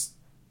toughest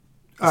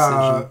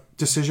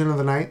decision of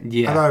the night.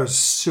 Yeah. I thought it was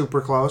super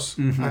close.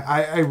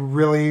 I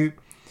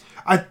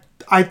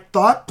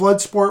thought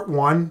Bloodsport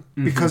won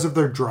because of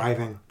their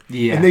driving.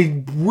 Yeah. And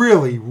they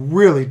really,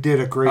 really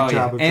did a great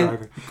job of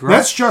driving.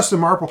 That's Justin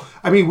Marple.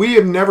 I mean, we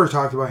have never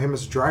talked about him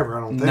as a driver,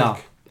 I don't think. No.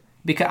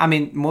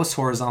 Because, most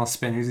horizontal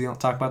spinners, you don't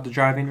talk about the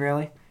driving,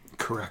 really.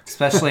 Correct.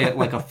 Especially at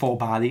like a full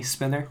body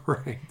spinner.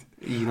 Right.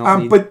 You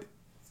don't need... But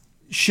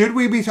should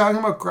we be talking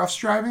about Gruff's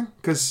driving?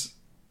 Because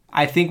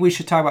I think we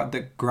should talk about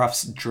the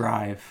Gruff's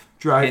drive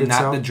and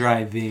itself. not the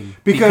driving.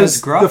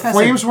 Because Gruff the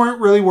flames weren't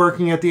really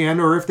working at the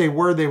end, or if they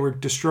were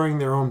destroying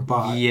their own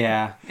bot.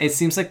 Yeah. It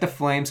seems like the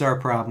flames are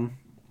a problem.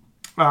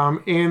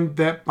 And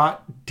that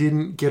bot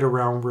didn't get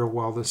around real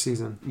well this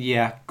season.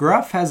 Yeah.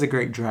 Gruff has a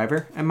great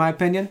driver, in my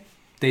opinion.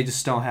 They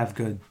just don't have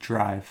good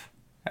drive.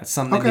 That's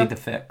something they need to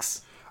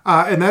fix.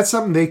 And that's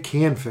something they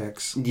can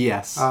fix.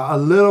 Yes. A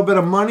little bit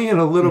of money and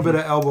a little bit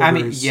of elbow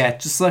grease.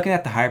 Just looking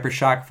at the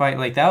Hypershock fight,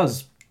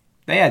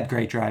 they had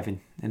great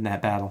driving in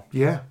that battle.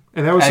 Yeah.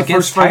 And that was the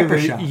first fight of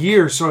the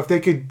year. So if they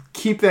could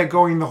keep that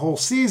going the whole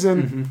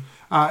season,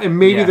 and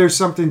maybe there's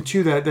something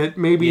to that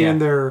maybe in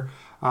their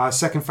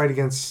second fight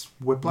against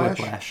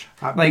Whiplash.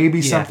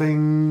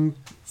 Something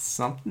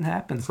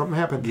happened. Something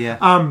happened.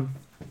 Yeah.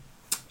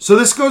 So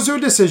this goes to a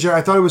decision.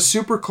 I thought it was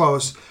super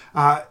close.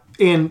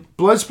 And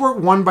Bloodsport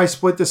won by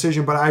split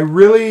decision, but I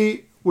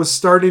really was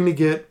starting to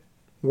get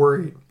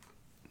worried.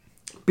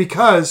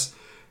 Because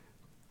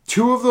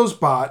two of those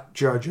bot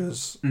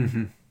judges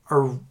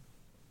are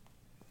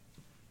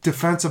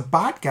defensive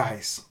bot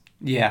guys.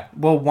 Yeah.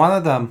 Well, one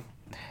of them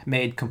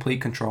made Complete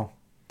Control.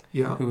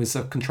 Yeah. Who was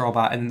a control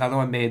bot. And another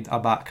one made a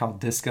bot called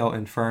Disco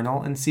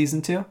Infernal in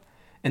Season 2.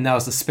 And that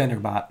was a spinner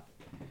bot.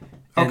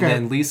 And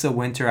then Lisa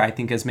Winter, I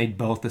think, has made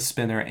both the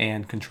spinner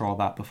and control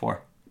bot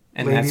before.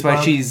 And that's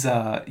why she's,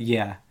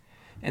 And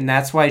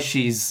that's why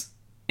she's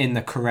in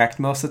the correct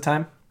most of the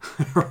time.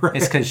 Right.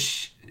 It's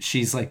because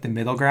she's like the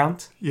middle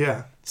ground.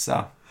 Yeah.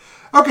 So.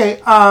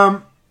 Okay.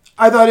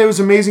 I thought it was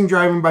amazing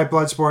driving by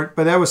Bloodsport,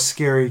 but that was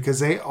scary because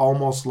they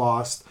almost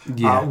lost.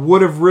 Yeah.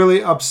 Would have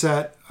really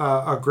upset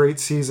a great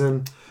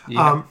season.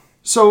 Yeah.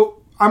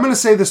 So I'm going to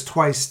say this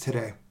twice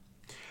today.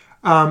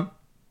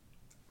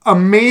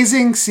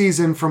 Amazing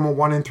season from a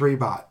 1-3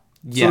 bot.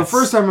 Yes. So the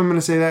first time I'm going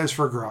to say that is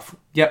for Gruff.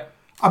 Yep.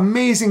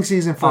 Amazing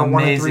season for a 1-3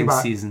 bot. Amazing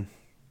season.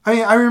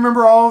 I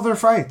remember all of their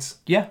fights.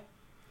 Yeah.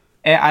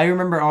 I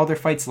remember all their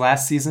fights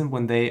last season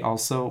when they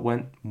also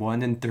went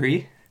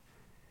 1-3.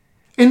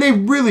 And they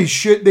really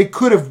should. They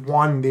could have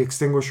won the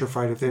Extinguisher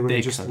fight if they would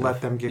have just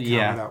let them get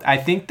counted out. I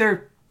think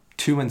they're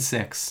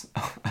 2-6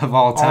 of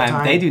all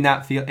time. They do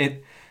not feel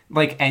it.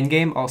 Like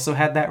Endgame also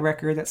had that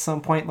record at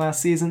some point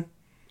last season.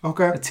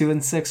 Okay. A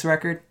 2-6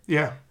 record.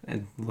 Yeah.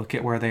 And look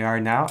at where they are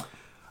now.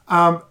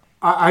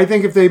 I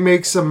think if they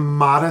make some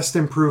modest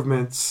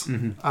improvements,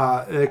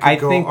 it could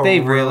go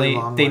really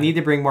long way. Need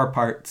to bring more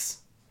parts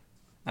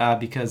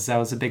because that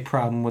was a big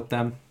problem with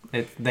them.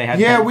 They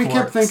had we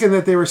kept thinking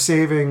that they were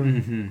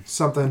saving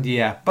something.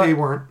 Yeah, but they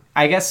weren't.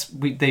 I guess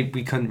we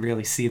couldn't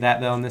really see that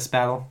though in this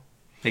battle.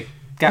 They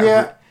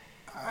got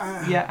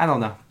I don't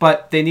know,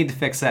 but they need to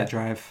fix that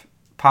drive.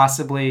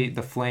 Possibly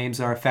the flames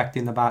are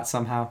affecting the bot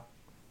somehow.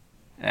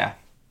 Yeah.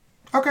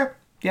 Okay.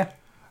 Yeah.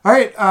 All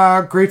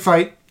right. Great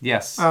fight.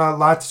 Yes. A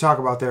lot to talk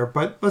about there,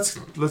 but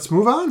let's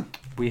move on.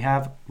 We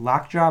have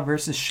Lockjaw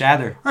versus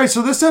Shatter. All right.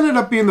 So this ended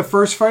up being the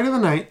first fight of the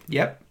night.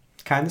 Yep.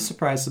 Kind of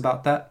surprised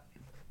about that,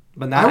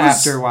 but not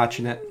after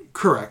watching it.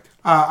 Correct.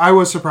 I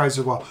was surprised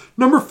as well.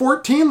 Number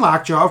 14,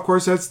 Lockjaw. Of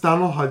course, that's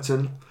Donald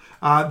Hudson.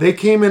 They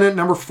came in at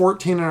number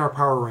 14 in our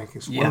power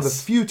rankings. One of the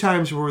few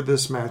times we were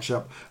this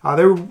matchup.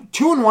 They were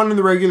 2-1 in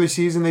the regular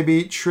season. They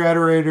beat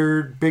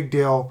Shredderator, Big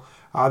Deal.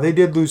 They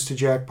did lose to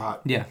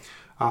Jackpot. Yeah.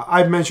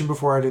 I've mentioned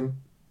before I didn't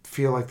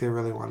feel like they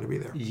really wanted to be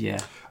there. Yeah.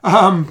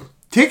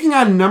 Taking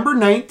on number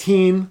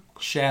 19,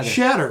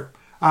 Shatter.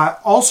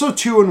 Also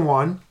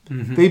 2-1.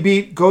 Mm-hmm. They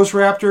beat Ghost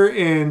Raptor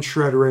and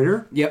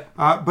Shredderator. Yep.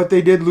 But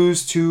they did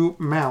lose to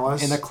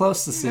Malice. In a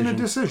close decision. In a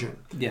decision.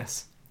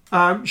 Yes.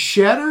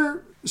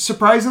 Shatter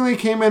surprisingly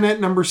came in at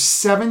number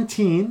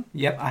 17.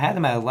 Yep. I had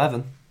them at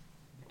 11.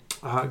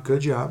 Good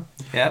job.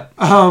 Yep.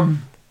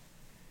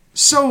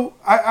 So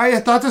I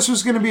thought this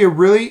was going to be a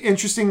really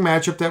interesting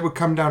matchup that would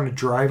come down to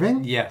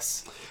driving.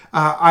 Yes.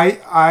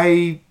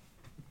 I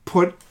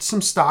put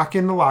some stock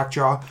into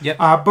Lockjaw. Yep.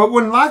 But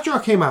when Lockjaw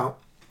came out,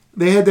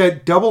 they had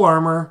that double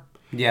armor.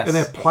 Yes. And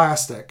that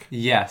plastic.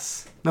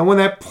 Yes. Now, when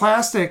that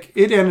plastic,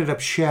 it ended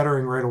up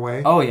shattering right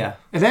away. Oh, yeah.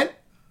 And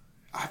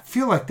I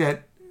feel like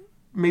that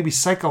maybe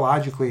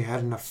psychologically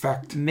had an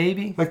effect.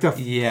 Maybe. Like the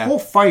whole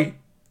fight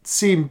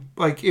seemed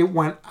like it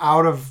went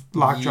out of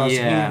Lockjaw's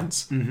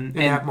hands in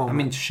that moment. I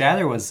mean,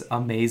 Shatter was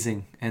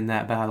amazing in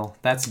that battle.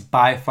 That's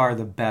by far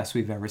the best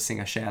we've ever seen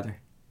a Shatter.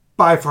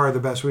 By far the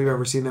best we've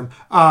ever seen them.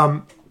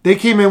 They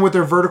came in with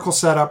their vertical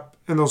setup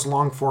and those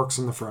long forks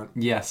in the front.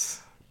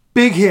 Yes.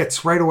 Big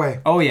hits right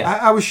away. Oh, yeah.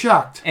 I was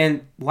shocked.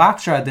 And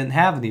Lockjaw didn't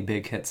have any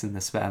big hits in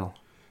this battle.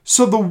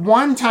 So the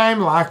one time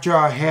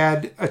Lockjaw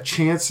had a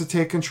chance to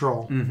take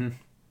control,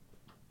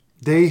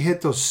 they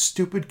hit those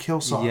stupid kill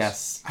saws.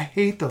 Yes. I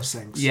hate those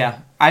things. Yeah.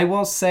 I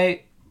will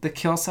say the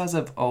kill saws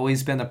have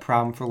always been a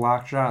problem for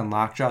Lockjaw, and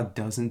Lockjaw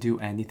doesn't do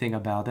anything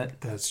about it.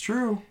 That's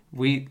true.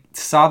 We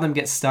saw them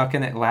get stuck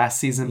in it last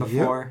season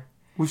before. Yep.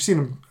 We've seen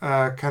them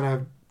kind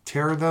of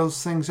tear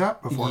those things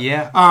up before.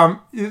 Yeah.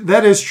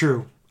 That is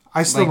true.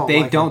 I still don't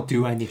like they don't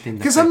do anything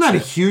because I'm not a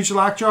huge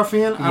Lockjaw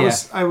fan. Yeah.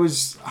 I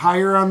was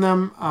higher on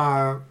them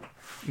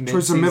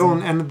towards the middle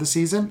and end of the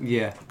season.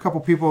 Yeah, a couple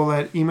people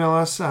that email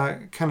us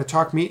kind of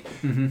talked me.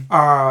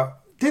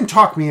 Didn't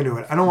talk me into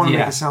it. I don't want to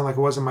make it sound like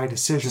it wasn't my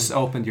decision. Just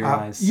opened your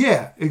eyes.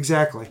 Yeah,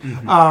 exactly.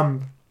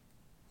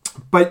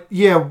 But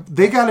yeah,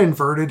 they got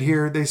inverted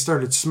here. They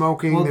started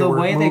smoking. Well, they were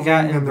way moving, they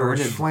got and inverted,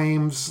 there was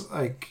flames.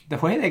 The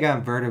way they got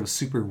inverted was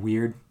super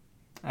weird.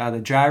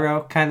 The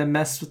gyro kind of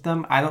messed with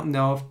them. I don't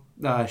know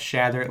if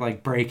Shatter,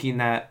 like breaking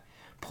that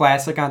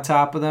plastic on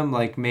top of them,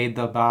 like made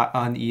the bot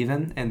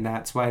uneven, and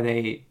that's why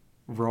they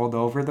rolled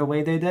over the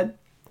way they did.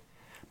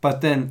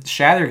 But then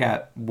Shatter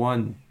got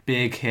one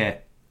big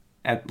hit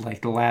at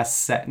like the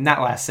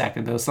not last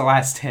second, but it was the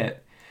last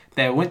hit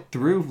that went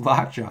through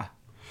Lockjaw.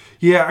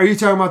 Yeah, are you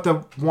talking about the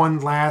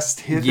one last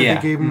hit that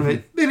they gave them?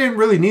 They didn't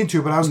really need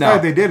to, but I was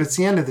glad they did. It's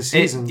the end of the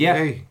season.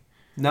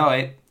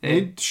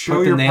 It show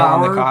put your the nail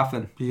power in the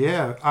coffin.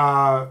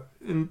 Yeah,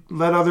 and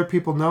let other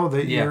people know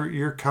that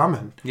you're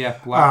coming. Yeah,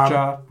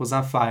 Lockjaw was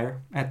on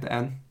fire at the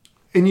end.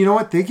 And you know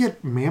what? They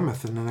get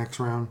Mammoth in the next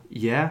round.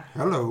 Yeah.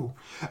 Hello.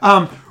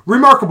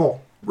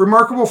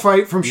 Remarkable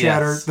fight from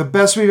Shatter. Yes. The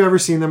best we've ever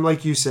seen them,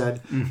 like you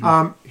said.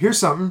 Here's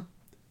something.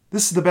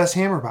 This is the best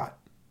Hammerbot.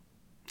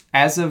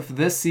 As of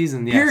this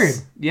season, yes. Period.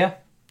 Yeah.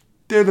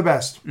 They're the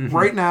best.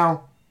 Right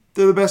now,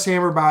 they're the best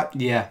Hammerbot.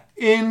 Yeah.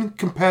 In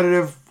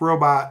competitive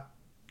robot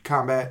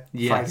combat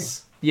fighting.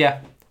 Yeah.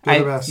 They're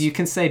the best. You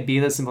can say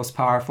Beta's the most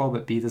powerful,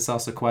 but Beta's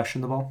also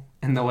questionable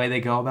in the way they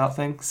go about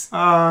things.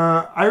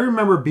 I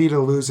remember Beta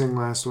losing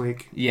last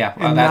week. Yeah,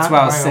 well, that's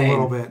what I was saying. A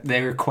little bit.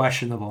 They were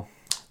questionable.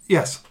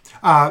 Yes.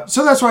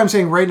 So that's why I'm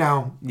saying right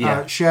now,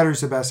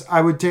 Shatter's the best.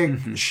 I would take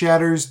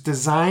Shatter's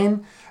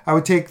design, I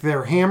would take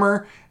their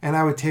hammer, and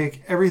I would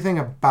take everything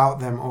about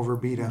them over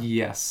Beta.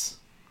 Yes.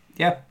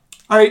 Yep.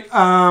 All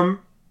right.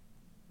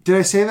 Did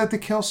I say that the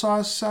kill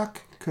saws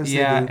suck?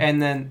 Yeah,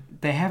 and then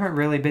they haven't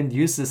really been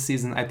used this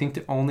season. I think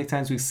the only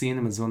times we've seen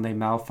them is when they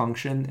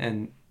malfunction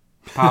and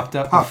popped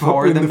up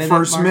before in the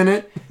first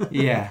minute.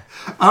 Yeah.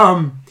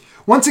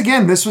 Once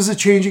again, this was a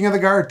changing of the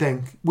guard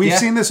thing. We've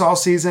seen this all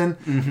season.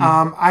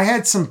 I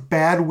had some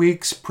bad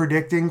weeks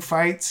predicting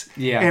fights.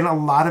 Yeah. And a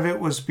lot of it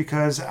was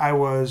because I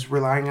was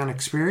relying on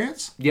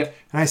experience. Yep.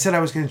 And I said I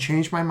was going to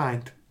change my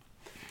mind.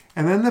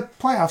 And then the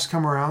playoffs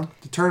come around,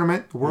 the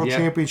tournament, the World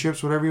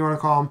Championships, whatever you want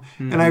to call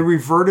them. And I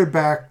reverted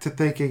back to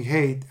thinking,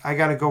 hey, I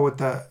got to go with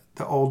the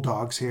old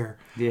dogs here.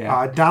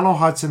 Yeah. Donald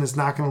Hudson is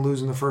not going to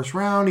lose in the first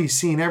round. He's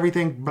seen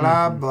everything,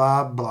 blah,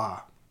 blah,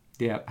 blah.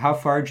 Yeah. How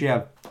far did you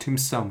have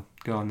Tombstone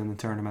going in the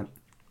tournament?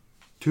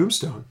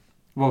 Tombstone?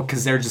 Well,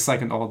 because they're just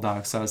like an old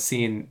dog, so I was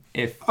seeing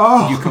if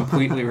you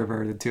completely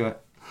reverted to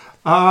it.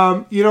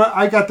 You know what?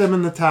 I got them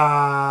in the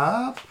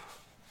top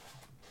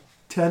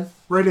 10,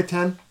 right at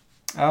 10.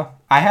 Oh,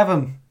 I have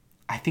them.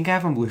 I think I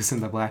have them losing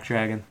the Black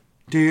Dragon.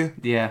 Do you?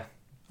 Yeah.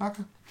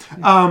 Okay.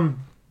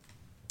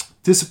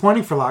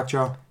 Disappointing for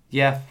Lockjaw.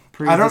 Yeah.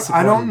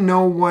 I don't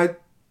know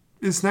what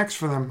is next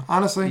for them,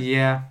 honestly.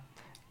 Yeah.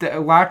 The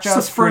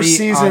Lockjaw's the first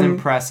season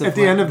unimpressive. At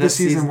the end of the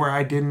season where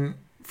I didn't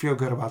feel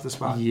good about the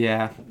spot.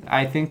 Yeah.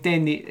 I think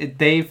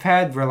they've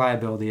had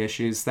reliability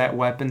issues. That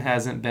weapon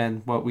hasn't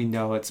been what we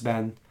know it's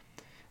been.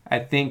 I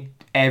think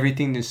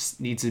everything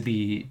just needs to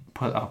be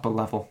put up a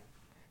level.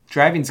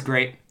 Driving's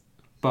great,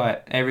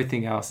 but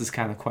everything else is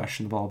kind of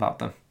questionable about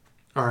them.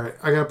 All right.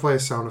 I got to play a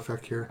sound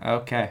effect here.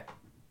 Okay.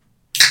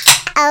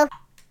 Oh.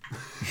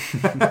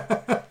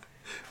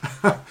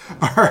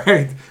 All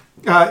right.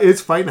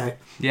 It's fight night.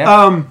 Yeah.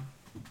 All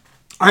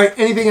right.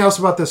 Anything else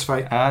about this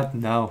fight?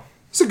 No.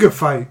 It's a good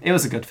fight. It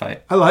was a good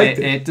fight. I liked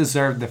it. It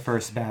deserved the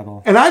first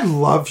battle. And I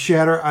love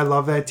Shatter. I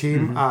love that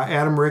team.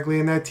 Adam Wrigley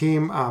and that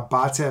team.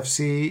 Bots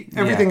FC.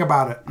 Everything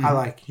about it. I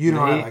like.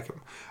 I like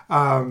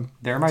them.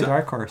 They're my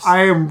dark horse.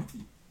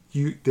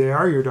 They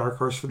are your dark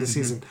horse for the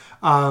season.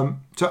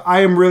 So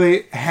I am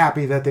really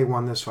happy that they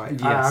won this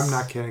fight. Yes. I'm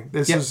not kidding.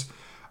 This is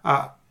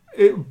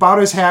about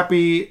as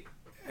happy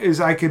as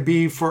I could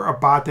be for a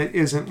bot that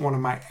isn't one of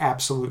my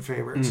absolute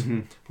favorites.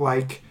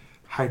 Like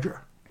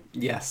Hydra.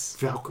 Yes.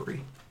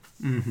 Valkyrie.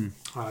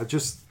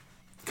 Just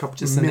a couple.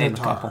 Just to name a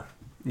couple.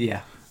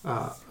 Yeah.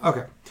 Okay.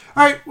 All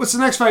right. What's the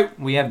next fight?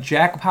 We have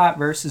Jackpot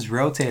versus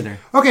Rotator.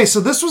 Okay, so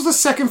this was the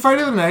second fight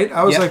of the night.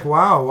 I was like,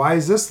 wow, why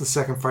is this the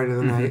second fight of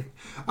the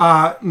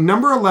night?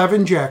 Number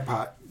 11,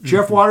 Jackpot.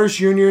 Jeff Waters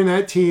Jr. and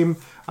that team,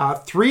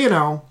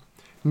 3-0.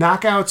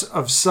 Knockouts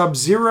of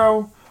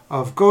Sub-Zero,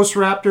 of Ghost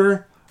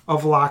Raptor,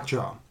 of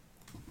Lockjaw.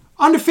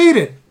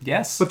 Undefeated.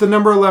 Yes. But the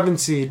number 11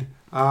 seed,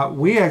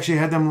 we actually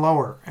had them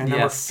lower, and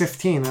number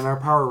 15 in our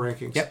power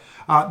rankings. Yep.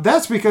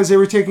 That's because they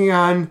were taking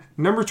on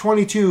number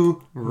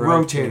 22,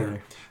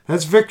 Rotator.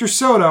 That's Victor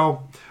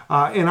Soto.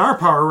 In our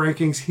power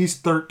rankings,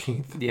 he's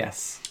 13th.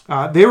 Yes.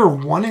 They were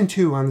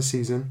 1-2 on the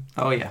season.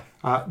 Oh, yeah.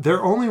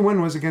 Their only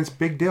win was against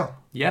Big Dill.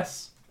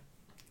 Yes.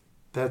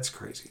 That's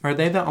crazy. Are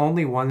they the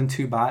only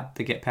 1-2 bot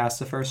to get past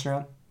the first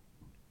round?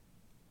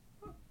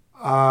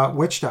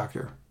 Witch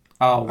Doctor.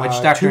 Oh,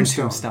 Witch Doctor and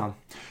Tombstone.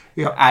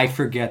 Yeah. I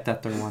forget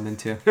that they're 1 and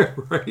 2.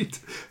 Right.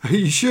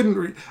 You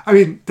shouldn't.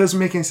 It doesn't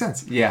make any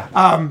sense.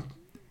 Yeah.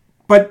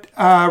 But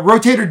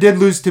Rotator did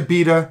lose to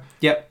Beta.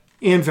 Yep.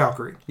 And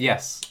Valkyrie.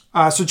 Yes.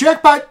 So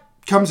Jackpot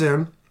comes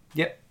in.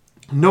 Yep.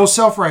 No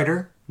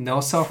Self-Rider.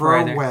 No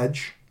Self-Rider. For a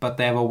wedge. But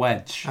they have a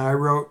wedge. And I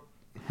wrote,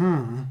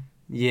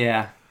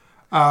 Yeah.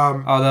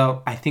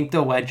 Although, I think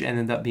the wedge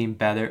ended up being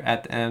better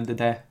at the end of the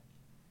day.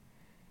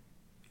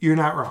 You're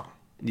not wrong.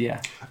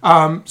 Yeah.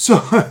 So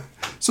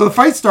the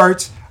fight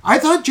starts. I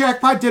thought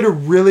Jackpot did a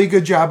really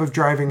good job of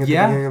driving at the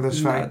beginning of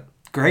this fight.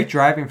 Great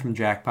driving from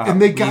Jackpot.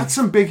 And they got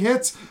some big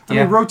hits. I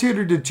mean,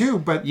 Rotator did too,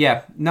 but...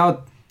 Yeah.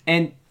 No,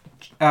 and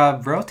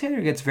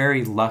Rotator gets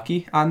very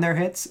lucky on their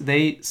hits.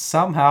 They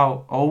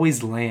somehow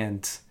always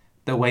land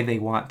the way they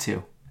want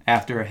to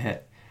after a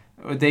hit.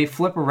 They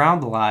flip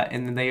around a lot,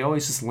 and then they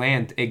always just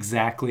land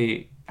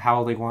exactly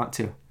how they want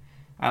to.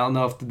 I don't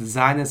know if the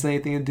design has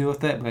anything to do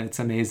with it, but it's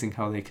amazing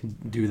how they can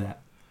do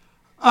that.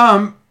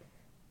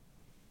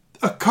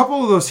 A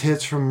couple of those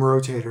hits from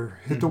Rotator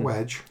hit the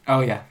wedge. Oh,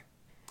 yeah.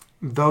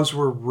 Those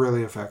were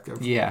really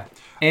effective. Yeah.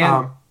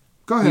 And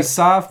go ahead. We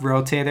saw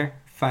Rotator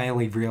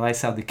finally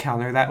realize how to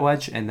counter that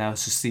wedge, and that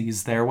was just to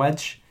use their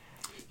wedge.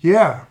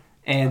 Yeah.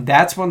 And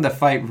that's when the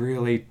fight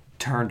really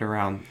turned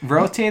around.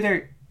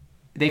 Rotator,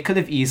 they could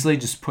have easily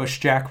just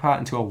pushed Jackpot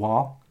into a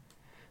wall.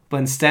 But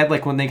instead,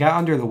 like when they got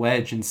under the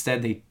wedge,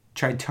 instead they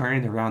tried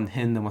turning around and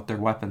hitting them with their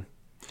weapon.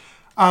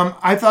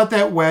 I thought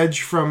that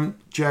wedge from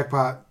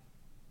Jackpot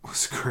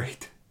was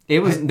great. It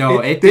was it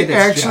did They its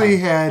actually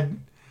job.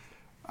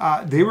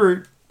 had they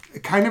were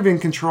kind of in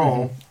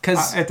control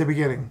at the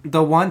beginning.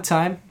 The one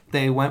time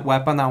they went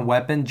weapon on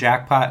weapon,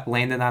 Jackpot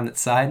landed on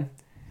its side.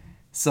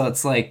 So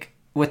it's like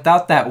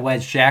without that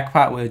wedge,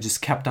 Jackpot would have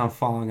just kept on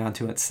falling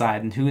onto its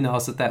side, and who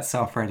knows if that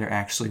Self-Rider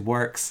actually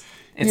works.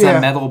 It's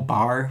a metal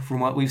bar from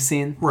what we've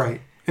seen.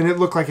 Right. And it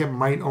looked like it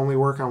might only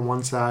work on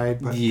one side.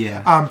 But,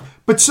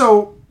 but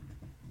so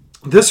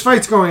this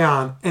fight's going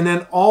on, and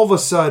then all of a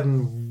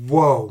sudden,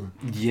 whoa.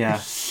 Yeah.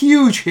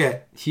 Huge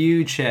hit.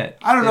 Huge hit.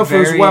 I don't know if it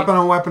was weapon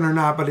on weapon or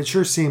not, but it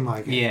sure seemed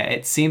like it. Yeah,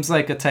 it seems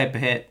like a type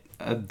of hit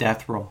a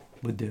death roll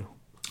would do.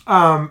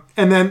 And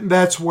then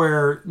that's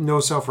where No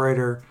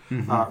Self-Rider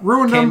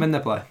ruined Came them. into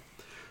play.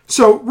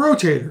 So,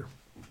 Rotator.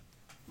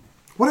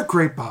 What a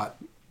great bot.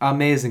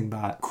 Amazing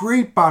bot.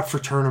 Great bot for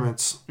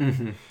tournaments.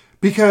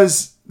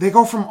 Because they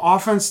go from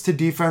offense to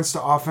defense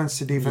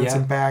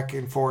and back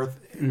and forth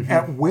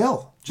at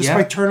will. Just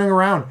by turning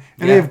around.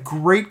 And they have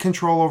great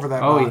control over that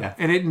bot. Yeah.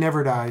 And it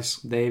never dies.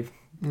 They've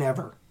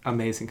never.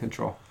 Amazing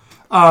control.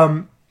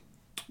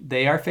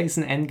 They are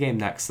facing Endgame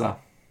next, though.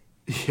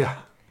 Yeah.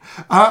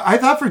 I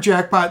thought for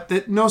Jackpot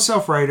that No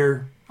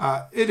Self-Rider,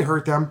 it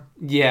hurt them.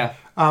 Yeah.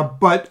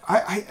 But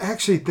I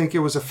actually think it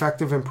was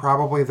effective and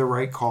probably the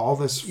right call.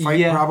 This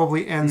fight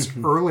probably ends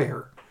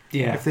earlier.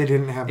 Yeah. If they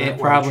didn't have that wedge.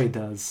 It probably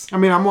does. I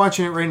mean, I'm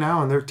watching it right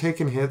now, and they're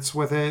taking hits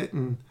with it.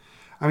 And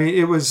I mean,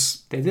 it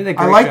was... They did a great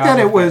job. I like that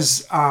it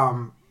was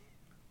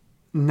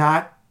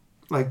not,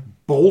 like,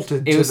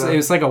 bolted it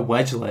was like a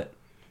wedgelet.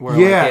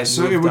 Where,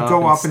 so it would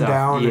go up and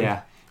down.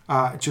 Yeah.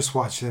 And, just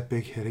watch that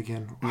big hit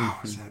again. Wow,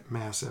 is that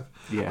massive.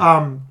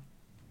 Yeah.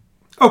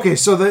 Okay,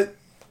 so the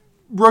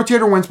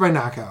Rotator wins by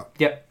knockout.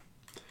 Yep.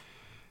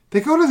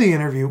 They go to the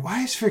interview.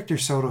 Why is Victor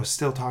Soto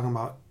still talking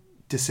about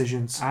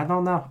decisions? I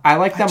don't know. I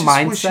like the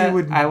mindset.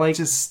 Wish he would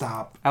just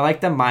stop. I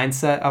like the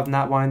mindset of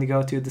not wanting to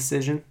go to a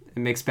decision. It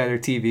makes better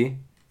TV.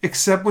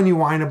 Except when you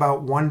whine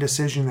about one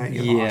decision that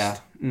you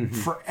lost. Mm-hmm.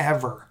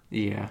 Forever.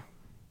 Yeah.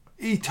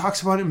 He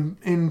talks about it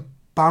in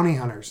Bounty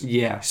Hunters.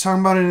 Yeah. He's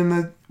talking about it in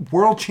the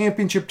World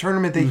Championship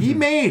tournament that he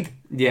made.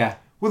 Yeah.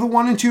 With a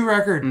 1-2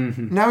 record.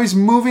 Now he's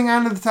moving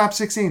on to the top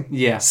 16.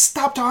 Yeah.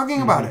 Stop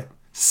talking about it.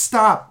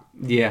 Stop.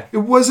 Yeah. It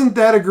wasn't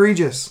that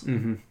egregious.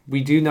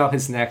 We do know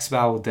his next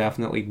battle will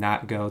definitely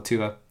not go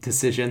to a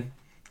decision,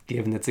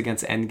 given it's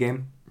against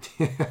Endgame.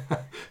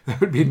 That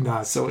would be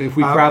nuts. So if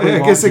we probably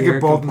I guess they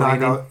could both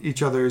knock out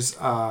each other's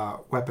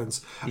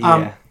weapons.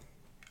 Yeah.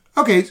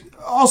 Okay,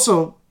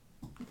 also,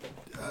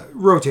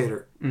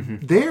 Rotator.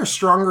 They are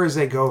stronger as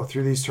they go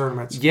through these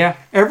tournaments. Yeah.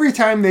 Every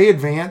time they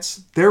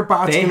advance, their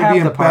bot's going to be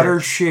in better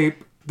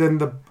shape than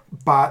the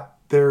bot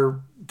they're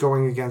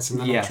going against in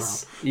the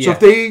next round. So if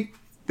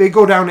they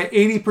go down to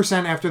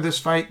 80% after this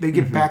fight, they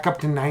get back up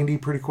to 90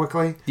 pretty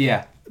quickly.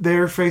 Yeah.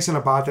 They're facing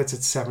a bot that's at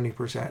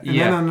 70%. And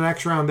then on the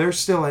next round, they're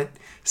still at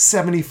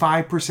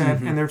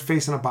 75%, and they're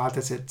facing a bot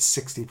that's at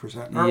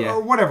 60%.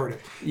 Or whatever it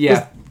is.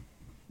 Yeah.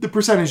 The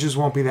percentages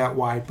won't be that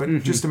wide, but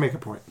just to make a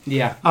point.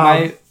 Yeah.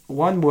 My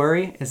one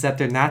worry is that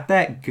they're not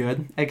that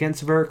good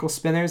against vertical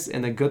spinners,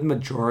 and a good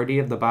majority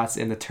of the bots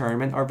in the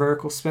tournament are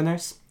vertical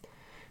spinners.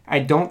 I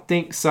don't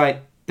think so.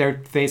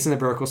 They're facing the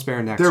vertical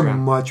spinner next round. They're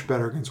much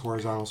better against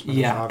horizontal spinners.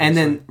 Yeah, obviously. and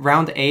then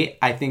round 8,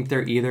 I think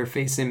they're either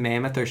facing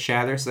Mammoth or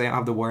Shatter, so they don't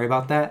have to worry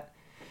about that.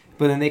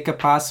 But then they could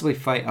possibly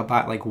fight a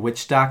bot like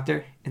Witch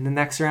Doctor in the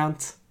next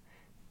round,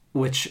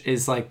 which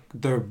is like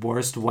the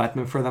worst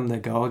weapon for them to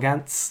go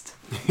against.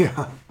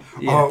 Yeah.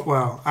 Oh,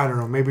 well, I don't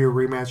know. Maybe a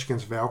rematch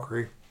against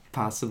Valkyrie.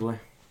 Possibly.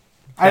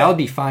 That would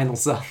be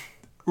finals, though.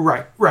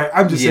 Right.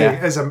 I'm just saying,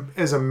 as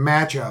a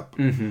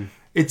matchup,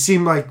 it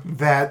seemed like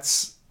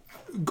that's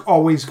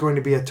always going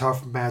to be a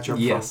tough matchup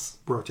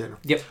for Rotator.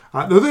 Yep.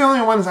 They're the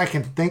only ones I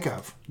can think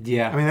of.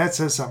 Yeah. I mean, that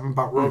says something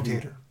about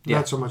Rotator. Yeah.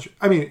 Not so much.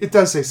 I mean, it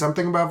does say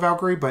something about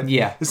Valkyrie, but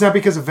it's not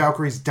because of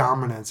Valkyrie's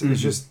dominance. It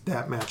was just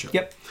that matchup.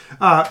 Yep.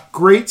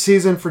 Great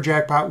season for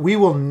Jackpot. We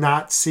will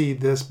not see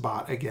this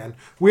bot again.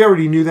 We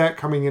already knew that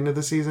coming into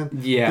the season.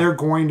 Yeah. They're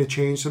going to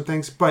change some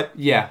things, but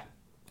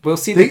we'll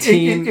see the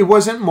team. It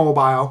wasn't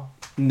mobile.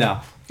 No.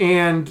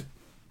 And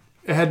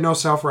it had no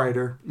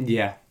self-rider.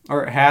 Yeah.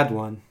 Or it had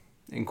one,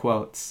 in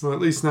quotes. Well, at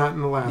least not in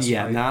the last fight.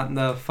 Yeah, not in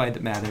the fight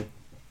that mattered.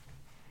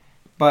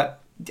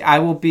 But I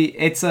will be...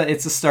 It's a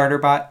starter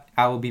bot.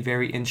 I will be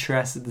very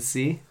interested to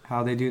see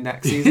how they do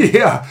next season.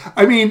 Yeah.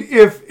 I mean,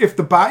 if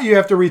the bot you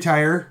have to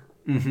retire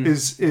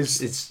is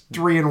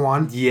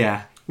 3-1.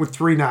 Yeah. With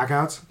 3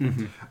 knockouts.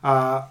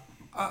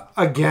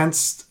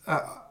 Against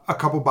a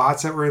couple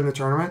bots that were in the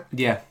tournament.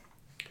 Yeah.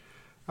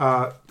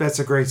 That's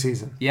a great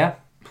season. Yeah.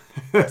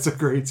 That's a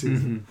great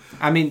season.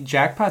 I mean,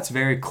 Jackpot's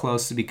very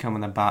close to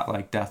becoming a bot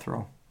like Death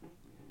Roll.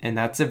 And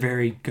that's a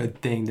very good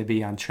thing to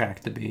be on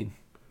track to be.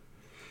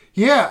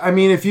 Yeah, I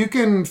mean, if you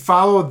can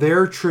follow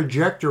their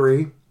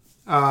trajectory,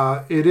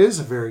 it is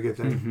a very good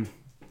thing.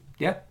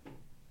 Yeah.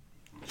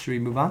 Should we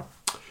move on?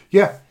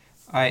 Yeah.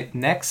 All right,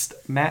 next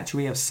match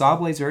we have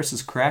Sawblaze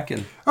versus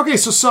Kraken. Okay,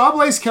 so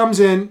Sawblaze comes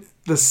in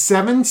the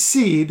 7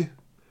 seed,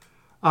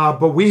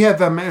 but we have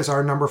them as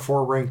our number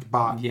 4 ranked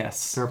bot.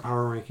 Yes. Their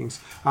power rankings.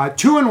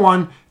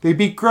 2-1. They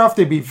beat Gruff.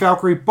 They beat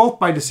Valkyrie, both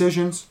by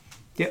decisions.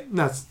 Yep.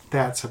 That's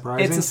that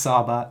surprising. It's a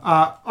Saw bot.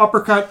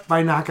 Uppercut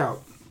by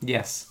knockout.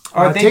 Yes.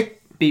 Or they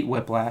beat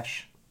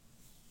Whiplash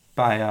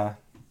by...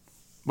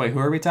 Wait, who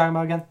are we talking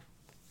about again?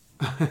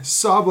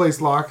 Sawblaze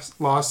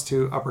lost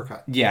to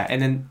Uppercut. Yeah, and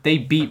then they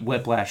beat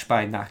Whiplash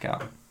by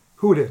knockout.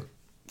 Who did?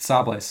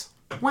 Sawblaze.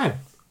 When?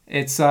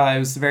 It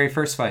was the very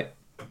first fight.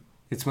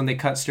 It's when they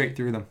cut straight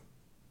through them.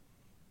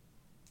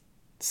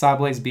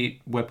 Sawblaze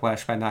beat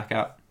Whiplash by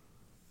knockout.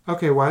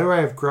 Okay, why do I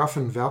have Gruff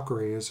and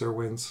Valkyrie as their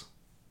wins?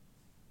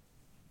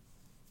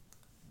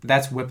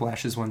 That's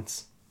Whiplash's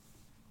wins.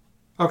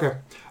 Okay.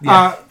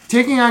 Yeah.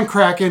 Taking on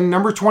Kraken,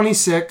 number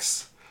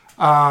 26,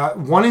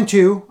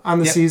 1-2 on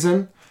the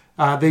season.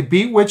 They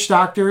beat Witch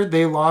Doctor.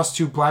 They lost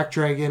to Black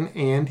Dragon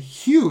and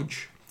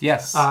Huge.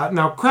 Yes.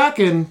 Now,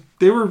 Kraken,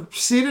 they were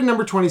seeded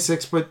number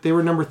 26, but they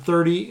were number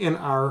 30 in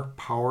our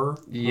power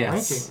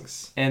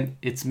rankings. And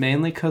it's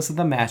mainly because of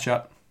the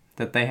matchup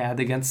that they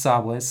had against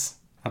Sawblaze.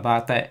 A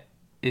bot that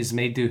is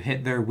made to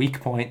hit their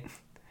weak point,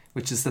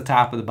 which is the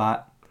top of the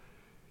bot.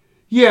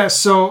 Yeah,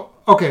 so,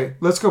 okay,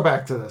 let's go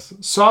back to this.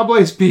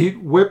 Sawblaze beat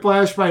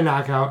Whiplash by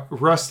knockout,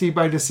 Rusty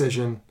by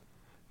decision.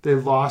 They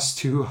lost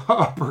to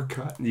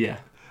Uppercut. Yeah.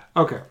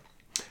 Okay.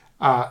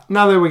 Now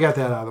that we got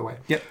that out of the way.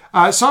 Yep.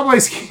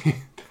 Sawblaze...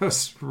 That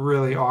was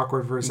really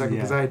awkward for a second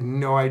because I had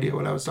no idea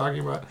what I was talking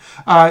about.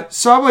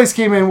 Sawblaze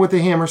came in with the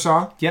hammer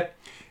saw. Yep.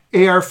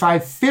 AR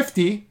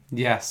 550.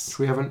 Yes. Which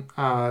we haven't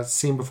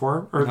seen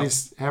before, or at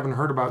least haven't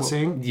heard about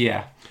seeing.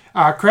 Yeah.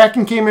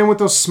 Kraken came in with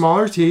those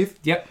smaller teeth.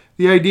 Yep.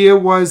 The idea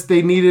was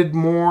they needed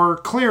more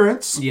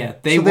clearance. Yeah.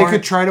 So they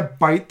could try to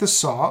bite the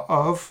saw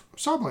of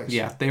Sawblaze.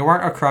 Yeah. They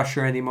weren't a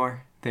crusher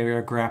anymore. They were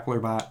a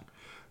grappler bot.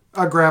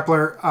 A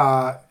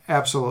grappler,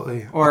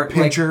 absolutely. Or a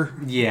pincher.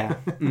 Like, yeah.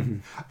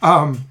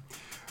 Mm-hmm.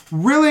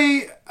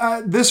 Really,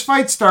 this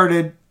fight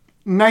started,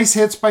 nice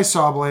hits by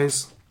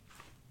Sawblaze,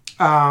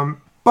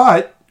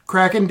 but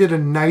Kraken did a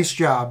nice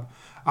job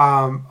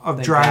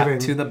of driving.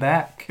 Got to the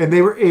back. And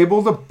they were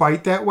able to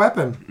bite that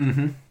weapon.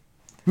 Mm-hmm.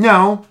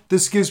 Now,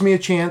 this gives me a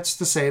chance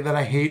to say that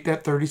I hate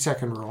that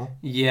 30-second rule.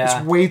 Yeah.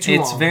 It's way too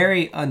long. It's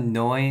very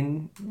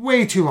annoying.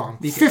 Way too long.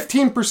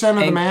 15%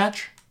 of the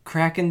match.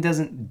 Kraken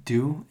doesn't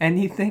do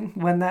anything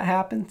when that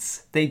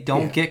happens. They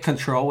don't get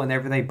control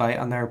whenever they bite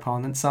on their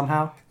opponent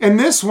somehow. And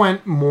this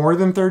went more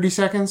than 30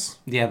 seconds.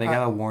 Yeah, they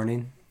got a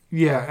warning.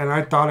 Yeah, and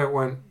I thought it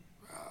went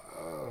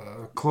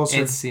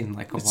closer. It seemed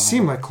like a while. It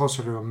seemed like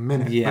closer to a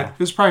minute. Yeah. But it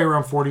was probably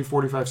around 40,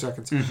 45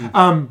 seconds.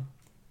 Mm-hmm.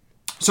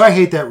 So I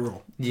hate that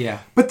rule. Yeah.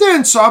 But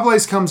then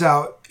Sawblaze comes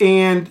out,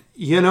 and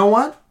you know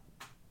what?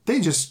 They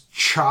just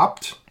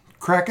chopped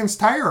Kraken's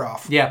tire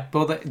off. Yeah,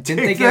 but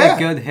didn't they get a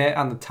good hit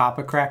on the top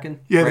of Kraken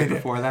right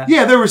before that?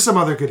 Yeah, there were some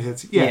other good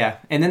hits. Yeah.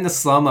 And in the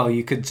slow-mo,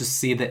 you could just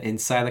see the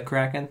inside of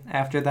Kraken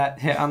after that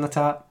hit on the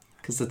top,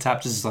 because the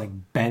top just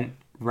bent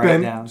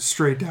down.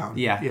 Straight down.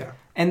 Yeah.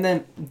 And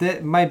then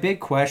my big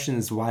question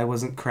is, why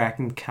wasn't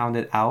Kraken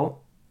counted out?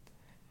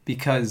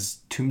 Because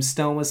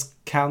Tombstone was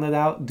counted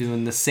out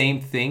doing the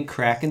same thing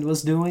Kraken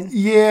was doing?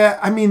 Yeah,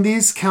 I mean,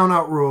 these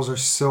count-out rules are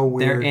so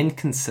weird. They're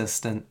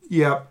inconsistent.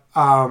 Yep.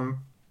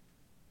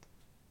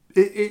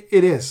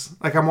 It is.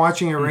 Like, I'm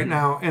watching it right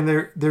now, and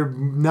they're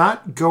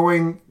not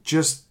going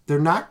they're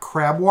not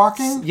crab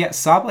walking. Yeah,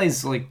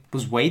 Sawblaze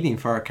was waiting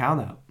for a count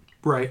out.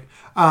 Right.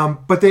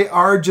 But they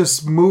are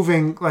just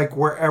moving like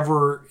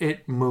wherever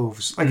it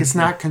moves. Like it's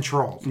not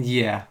controlled.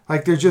 Yeah.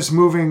 Like they're just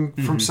moving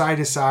from side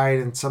to side,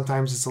 and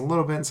sometimes it's a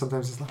little bit and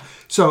sometimes it's not.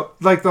 So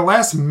like the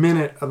last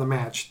minute of the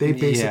match, they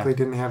basically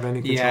didn't have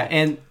any control. Yeah,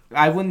 and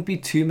I wouldn't be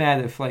too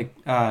mad if like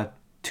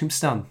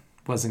Tombstone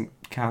wasn't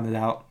counted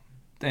out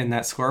in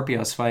that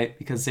Scorpios fight,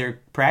 because they're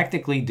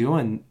practically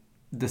doing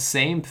the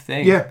same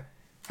thing. Yeah.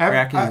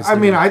 I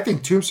mean, I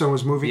think Tombstone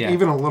was moving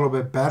even a little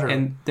bit better.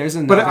 And there's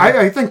another... But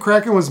I think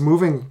Kraken was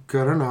moving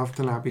good enough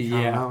to not be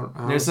counted out.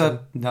 Honestly. There's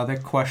another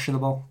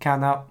questionable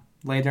count out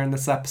later in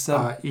this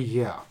episode.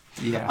 Yeah.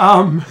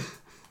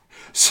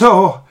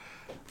 So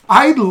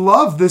I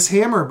love this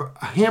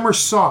hammer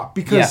saw,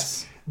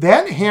 because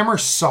that hammer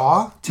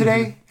saw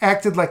today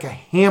acted like a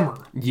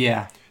hammer.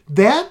 Yeah.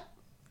 That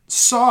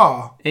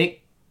saw...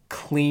 It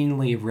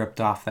cleanly ripped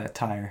off that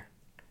tire.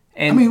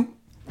 And I mean...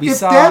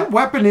 If that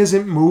weapon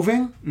isn't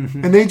moving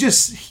and they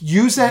just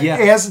use that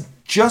as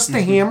just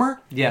a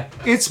hammer,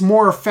 it's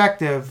more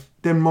effective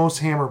than most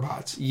hammer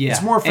bots. Yeah.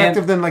 It's more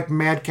effective than like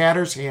Mad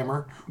Catter's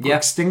hammer or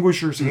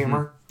Extinguisher's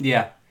hammer.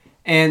 Yeah.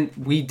 And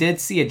we did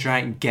see a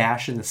giant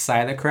gash in the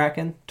side of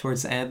Kraken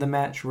towards the end of the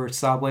match where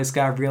Sawblaze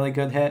got a really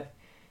good hit.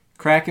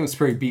 Kraken was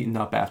pretty beaten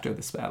up after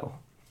this battle.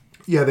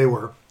 Yeah, they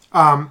were.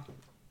 That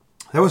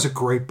was a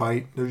great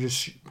bite. They're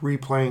just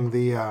replaying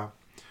the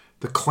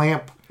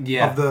clamp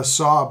of the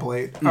saw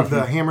blade, of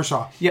the hammer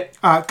saw. Yep.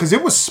 Because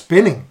it was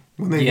spinning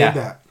when they did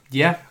that.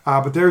 Yeah.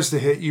 But there's the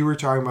hit you were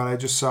talking about. I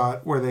just saw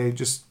it where they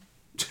just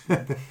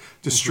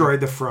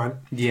destroyed the front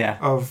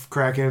of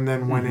Kraken and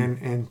then went in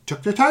and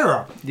took their tire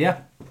out.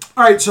 Yeah.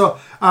 All right, so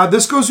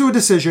this goes to a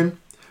decision.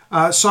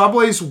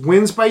 Sawblaze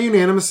wins by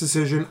unanimous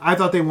decision. I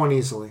thought they won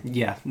easily.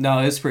 Yeah. No,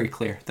 it was pretty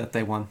clear that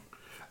they won.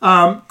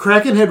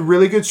 Kraken had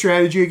really good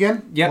strategy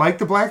again. Yep. Like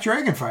the Black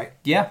Dragon fight.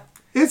 Yeah.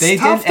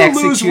 It's tough to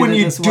lose when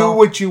you do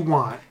what you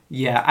want.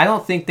 Yeah, I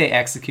don't think they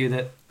executed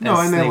it as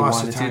and they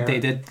lost wanted a tire. to. They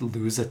did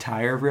lose a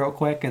tire real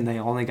quick, and they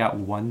only got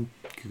one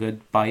good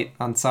bite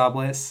on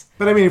Sawblaze.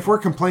 But I mean, if we're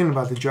complaining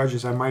about the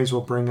judges, I might as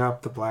well bring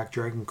up the Black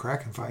Dragon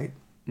Kraken fight.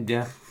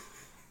 Yeah.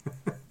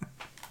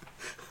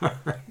 All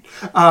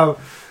right.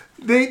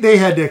 They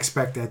had to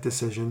expect that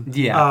decision.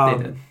 Yeah,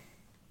 they did.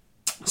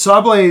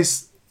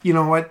 Sawblaze, you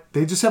know what?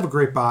 They just have a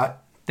great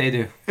bot. They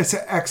do. It's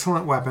an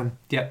excellent weapon.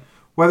 Yep.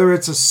 Whether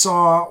it's a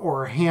saw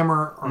or a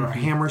hammer or a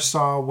hammer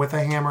saw with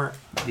a hammer,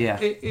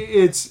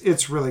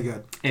 it's really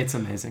good. It's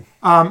amazing.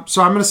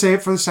 So I'm going to say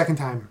it for the second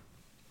time.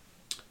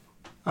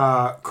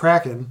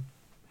 Kraken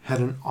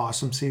had an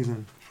awesome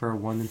season for a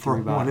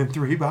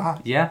 1-3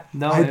 bot. Yeah,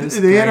 no,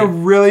 they had a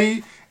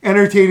really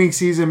entertaining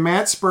season.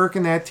 Matt Spurk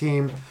and that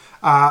team.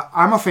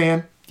 I'm a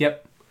fan.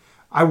 Yep.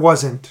 I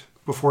wasn't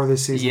before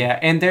this season. Yeah,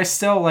 and there's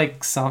still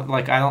like some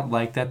I don't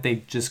like that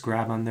they just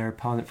grab on their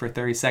opponent for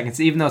 30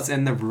 seconds. Even though it's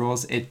in the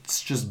rules,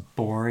 it's just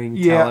boring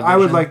television. I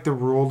would like the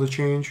rule to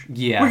change.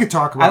 Yeah. We could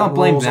talk about I don't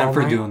blame rules them all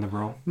for night. doing the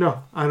rule.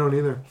 No, I don't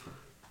either.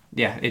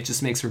 Yeah, it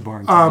just makes for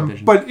boring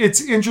television. But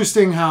it's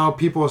interesting how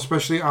people,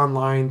 especially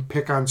online,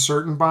 pick on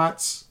certain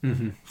bots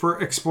for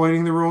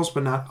exploiting the rules,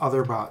 but not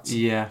other bots.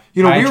 Yeah.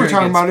 You know, Hydra we were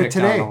talking about it gets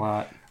today. picked on a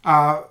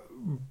lot.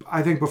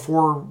 I think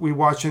before we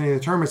watched any of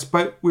the tournaments,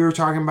 but we were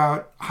talking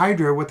about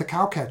Hydra with the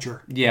cow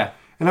catcher. Yeah.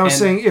 And I was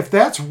saying, if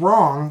that's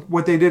wrong,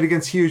 what they did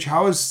against Huge,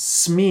 how is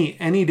SME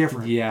any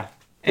different? Yeah.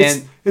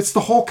 It's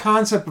the whole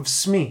concept of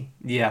SME.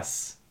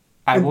 Yes.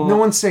 No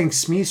one's saying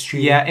SME's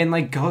cheating. Yeah, and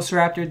like Ghost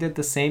Raptor did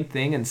the same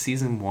thing in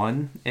season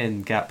 1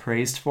 and got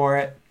praised for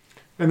it.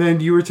 And then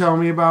you were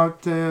telling me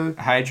about...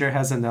 Hydra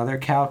has another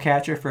cow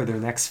catcher for their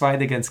next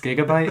fight against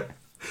Gigabyte.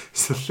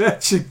 So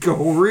that should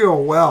go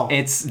real well.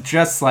 It's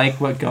just like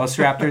what Ghost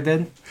Raptor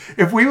did.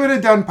 If we would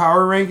have done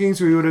power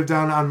rankings, we would have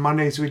done on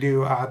Mondays, we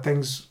do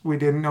things we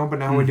didn't know, but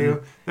now we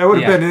do. That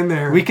would have been in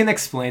there. We can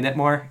explain it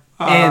more.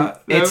 And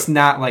it's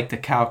not like the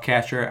cow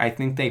catcher. I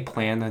think they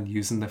plan on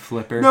using the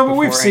flipper. No, but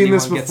we've seen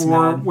this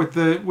before with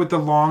the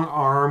long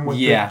arm. With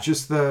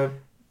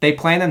They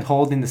plan on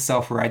holding the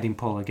self-riding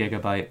pole of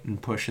Gigabyte and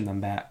pushing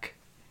them back.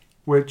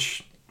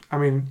 Which, I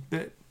mean,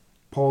 the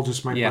pole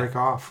just might break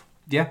off.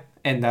 Yeah,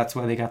 and that's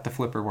why they got the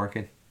flipper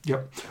working.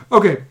 Yep.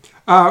 Okay,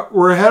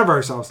 we're ahead of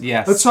ourselves.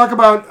 Yes. Let's talk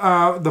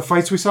about the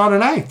fights we saw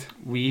tonight.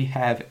 We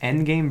have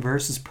Endgame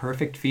versus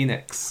Perfect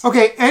Phoenix.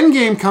 Okay,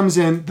 Endgame comes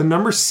in, the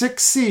number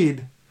 6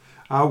 seed.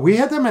 We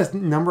had them as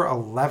number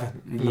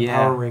 11 in the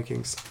power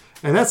rankings.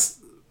 And that's,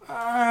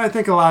 I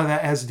think a lot of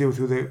that has to do with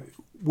who they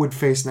would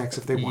face next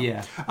if they won.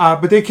 Yeah.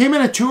 But they came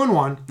in at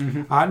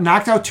 2-1.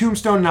 Knocked out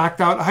Tombstone, knocked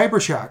out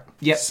Hypershock.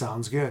 Yep.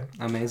 Sounds good.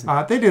 Amazing.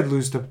 They did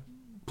lose to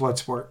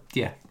Bloodsport.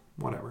 Yeah.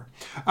 Whatever.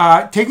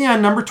 Taking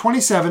on number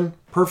 27,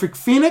 Perfect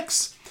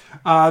Phoenix.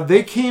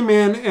 They came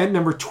in at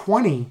number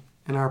 20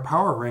 in our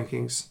power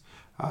rankings.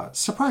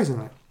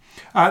 Surprisingly.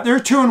 They're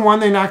 2-1.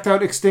 They knocked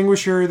out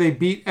Extinguisher. They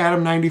beat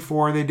Adam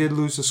 94. They did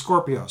lose to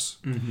Scorpios.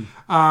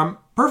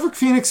 Perfect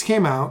Phoenix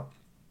came out.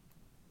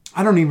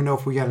 I don't even know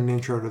if we got an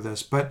intro to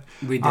this, but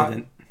we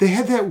didn't. They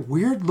had that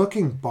weird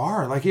looking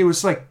bar. Like it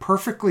was like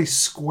perfectly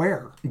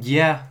square.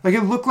 Yeah. Like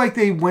it looked like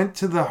they went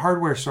to the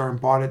hardware store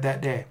and bought it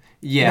that day.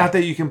 Yeah. Not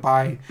that you can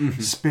buy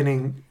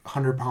spinning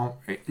 100-pound,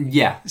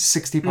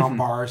 60-pound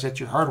bars at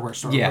your hardware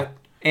store. Yeah.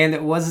 And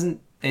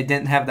it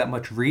didn't have that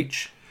much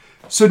reach.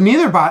 So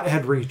neither bot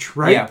had reach,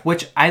 right? Yeah,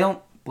 which I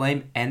don't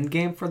blame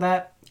Endgame for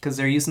that, because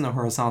they're using the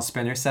horizontal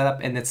spinner setup,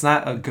 and it's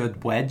not a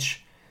good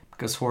wedge,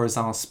 because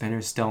horizontal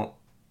spinners don't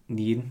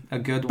need a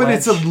good wedge. But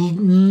it's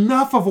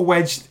enough of a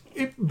wedge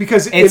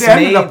because it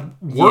ended up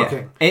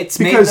working. Yeah, it's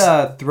made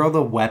to throw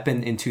the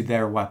weapon into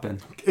their weapon.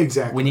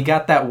 Exactly. When you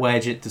got that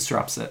wedge, it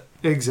disrupts it.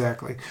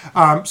 Exactly.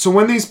 So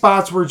when these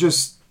bots were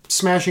just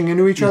smashing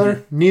into each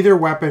other, neither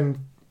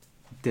weapon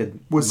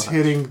was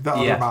hitting the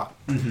other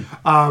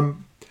bot.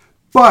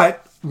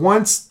 But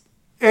once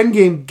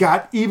Endgame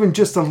got even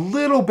just a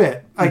little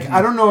bit, like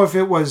I don't know if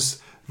it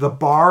was the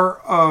bar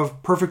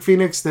of Perfect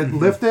Phoenix that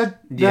lifted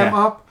them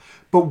up,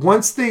 but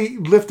once they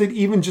lifted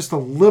even just a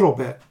little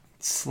bit,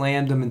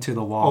 slammed them into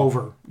the wall.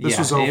 Over. This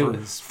was over. It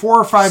was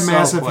 4 or 5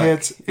 massive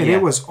hits, and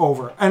it was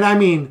over. And I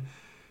mean,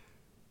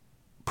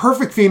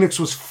 Perfect Phoenix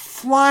was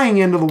flying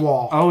into the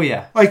wall. Oh,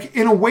 yeah. Like,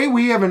 in a way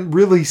we haven't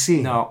really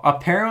seen. No,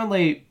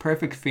 apparently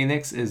Perfect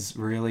Phoenix is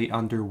really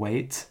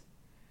underweight.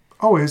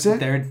 Oh, is it?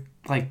 They're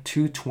like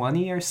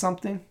 220 or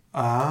something.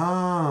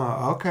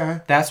 Ah,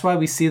 okay. That's why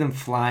we see them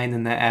flying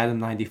in the Adam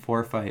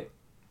 94 fight.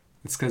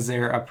 It's because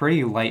they're a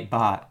pretty light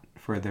bot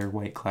for their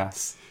weight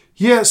class.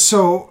 Yeah,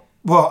 so,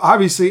 well,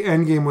 obviously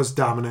Endgame was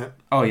dominant.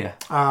 Oh,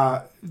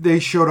 yeah. They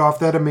showed off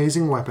that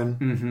amazing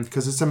weapon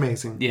because it's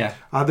amazing. Yeah.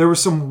 There were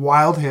some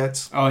wild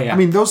hits. Oh, yeah. I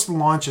mean, those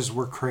launches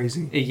were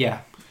crazy.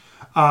 Yeah.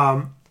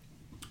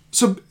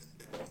 So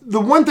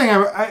the one thing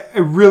I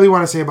really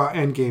want to say about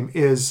Endgame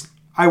is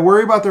I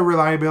worry about their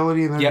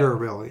reliability and their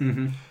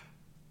durability.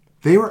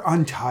 They were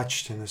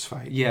untouched in this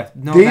fight. Yeah.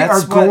 No, they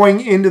are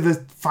going into the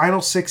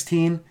final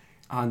 16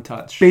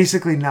 untouched.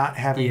 Basically not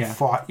having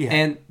fought yet.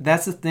 And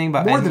that's the thing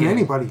about More Endgame. than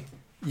anybody.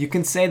 You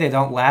can say they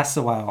don't last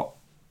a while,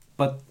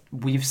 but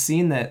we've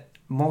seen that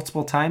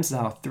multiple times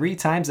now, 3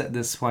 times at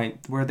this point,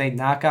 where they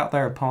knock out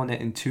their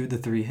opponent in 2 to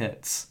 3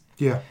 hits.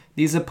 Yeah.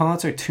 These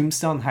opponents are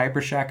Tombstone,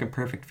 Hypershock, and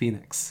Perfect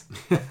Phoenix.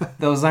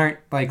 Those aren't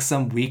like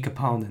some weak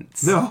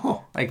opponents.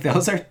 No. Like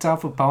those are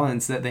tough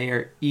opponents that they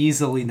are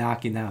easily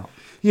knocking out.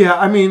 Yeah,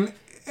 I mean,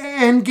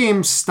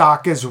 Endgame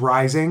stock is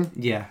rising.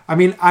 Yeah. I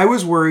mean, I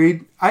was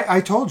worried.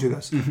 I told you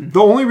this. The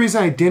only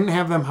reason I didn't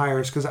have them higher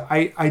is because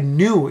I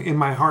knew in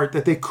my heart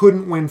that they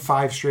couldn't win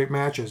 5 straight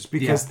matches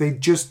because they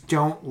just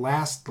don't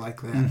last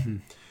like that.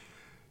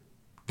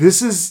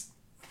 This is...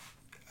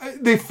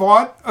 They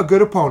fought a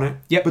good opponent,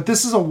 but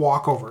this is a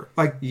walkover.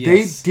 Like,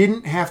 they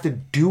didn't have to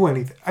do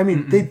anything. I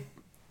mean, they...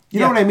 You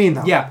know what I mean,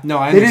 though? Yeah, no,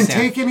 I understand. They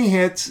didn't take any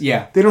hits.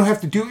 Yeah. They don't have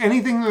to do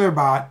anything to their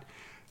bot.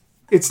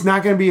 It's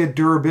not going to be a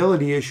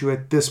durability issue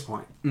at this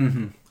point.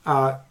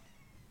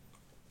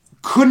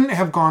 Couldn't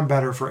have gone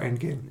better for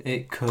Endgame.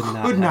 It could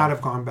not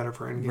have gone better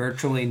for Endgame.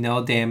 Virtually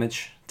no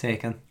damage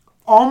taken.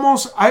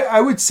 Almost, I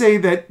would say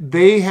that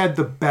they had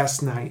the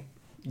best night.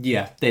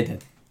 Yeah, they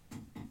did.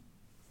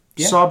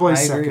 Yeah, Sawblaze I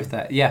second. agree with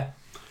that. Yeah.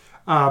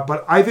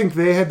 But I think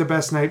they had the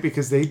best night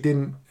because they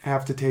didn't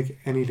have to take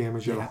any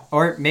damage at all.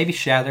 Or maybe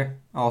Shatter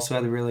also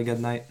had a really good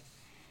night.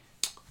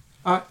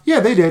 Yeah,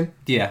 they did.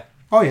 Yeah.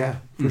 Oh, yeah,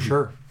 for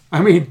sure.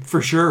 I mean,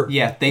 for sure.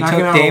 Yeah, they took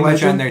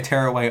damage on their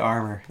tearaway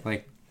armor.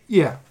 Like.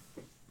 Yeah.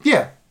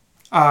 Yeah.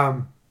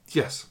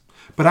 Yes.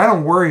 But I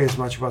don't worry as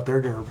much about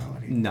their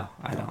durability. No,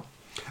 I don't.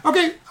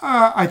 Okay,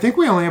 I think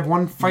we only have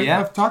one fight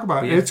left to talk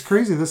about. Yeah. It's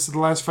crazy. This is the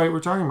last fight we're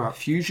talking about.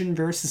 Fusion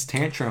versus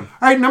Tantrum.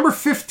 All right, number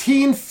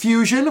 15,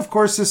 Fusion. Of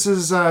course, this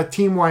is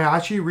Team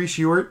Waiachi, Reese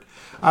Ewert.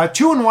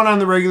 2-1 on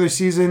the regular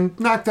season.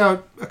 Knocked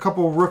out a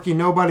couple of rookie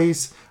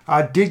nobodies.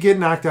 Did get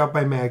knocked out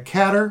by Mad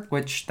Catter.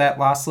 Which, that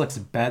loss looks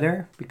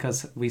better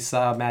because we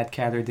saw Mad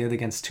Catter did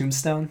against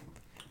Tombstone.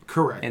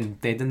 Correct. And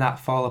they did not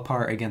fall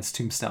apart against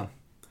Tombstone.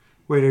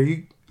 Wait, are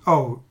you...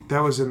 Oh,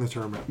 that was in the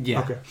tournament. Yeah.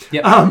 Okay.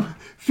 Yep.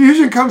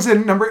 Fusion comes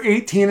in number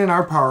 18 in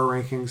our power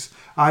rankings,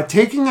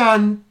 taking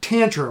on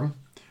Tantrum,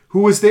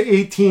 who was the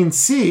 18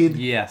 seed.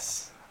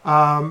 Yes.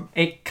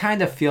 It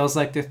kind of feels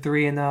like they're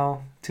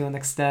 3-0 to an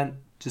extent,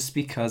 just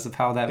because of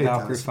how that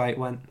Valkyrie fight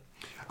went.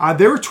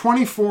 They were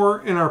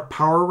 24 in our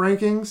power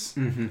rankings,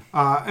 and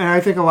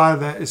I think a lot of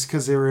that is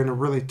because they were in a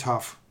really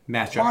tough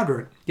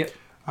quadrant. Yep.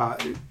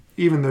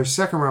 Even their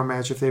second round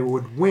match, if they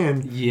would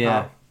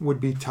win, would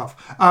be tough.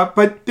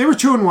 But they were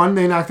 2-1.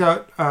 They knocked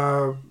out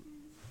a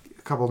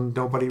couple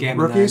nobody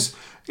rookies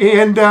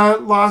and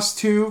lost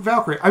to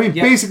Valkyrie. I mean,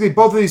 basically,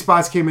 both of these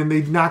bots came in.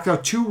 They knocked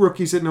out 2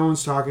 rookies that no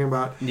one's talking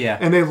about. Yeah.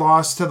 And they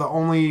lost to the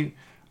only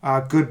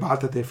good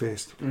bot that they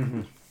faced.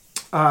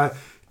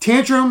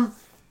 Tantrum,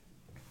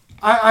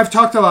 I've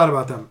talked a lot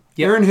about them.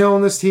 Yep. Aaron Hill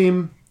and this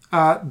team,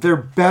 they're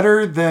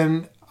better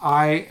than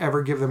I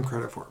ever give them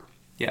credit for.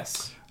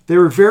 Yes. They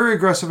were very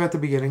aggressive at the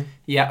beginning.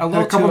 Yeah, a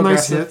little couple too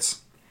nice aggressive.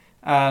 hits.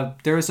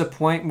 There was a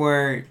point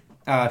where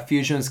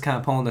Fusion was kind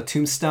of pulling the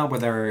Tombstone, where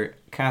they were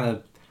kind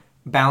of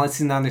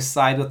balancing on their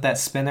side with that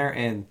spinner,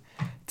 and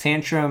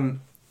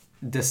Tantrum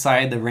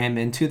decided to ram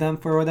into them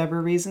for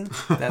whatever reason.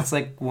 That's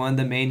like one of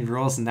the main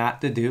rules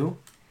not to do.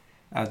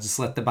 Just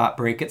let the bot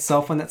break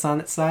itself when it's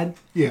on its side.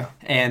 Yeah.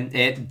 And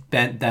it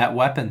bent that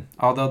weapon,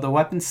 although the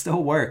weapon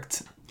still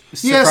worked.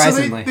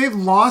 Surprisingly. Yeah, so they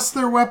lost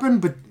their weapon,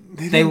 but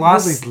they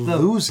lost really the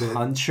lose it.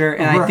 Puncher,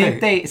 and I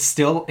think they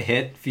still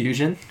hit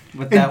Fusion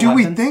with that weapon. And do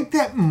we think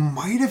that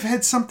might have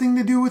had something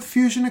to do with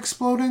Fusion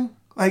exploding?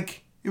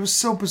 Like, it was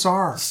so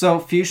bizarre. So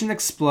Fusion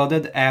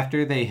exploded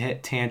after they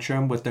hit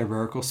Tantrum with their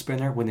vertical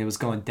spinner when it was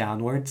going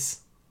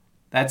downwards.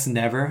 That's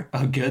never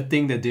a good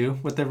thing to do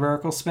with the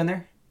vertical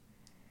spinner.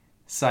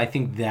 So I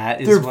think that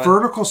is their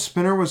vertical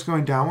spinner was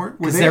going downward?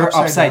 Because they were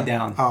upside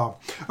down. Oh.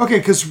 Okay,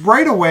 because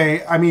right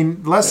away, I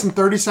mean, less than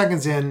 30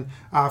 seconds in,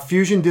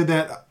 Fusion did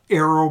that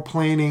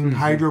aeroplaning,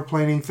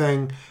 hydroplaning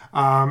thing.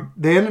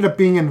 They ended up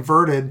being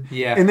inverted.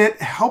 Yeah. And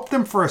it helped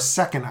them for a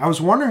second. I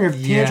was wondering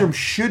if Tantrum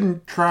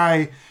shouldn't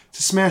try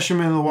to smash him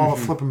into the wall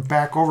and flip him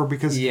back over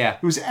because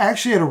it was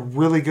actually at a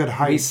really good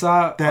height. We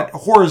saw that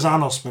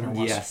horizontal spinner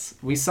was. Yes.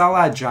 We saw a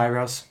lot of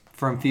gyros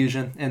from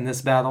Fusion in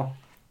this battle.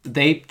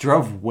 They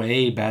drove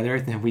way better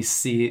than we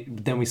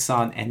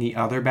saw in any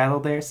other battle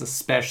theirs,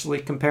 especially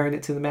comparing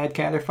it to the Mad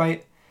Catter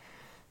fight.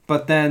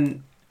 But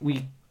then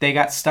they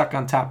got stuck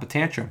on top of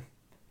Tantrum.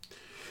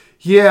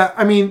 Yeah,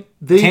 I mean,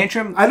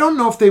 Tantrum. I don't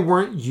know if they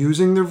weren't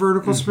using their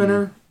vertical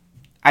spinner.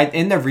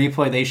 In the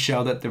replay, they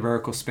show that the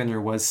vertical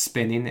spinner was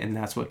spinning, and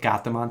that's what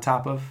got them on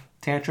top of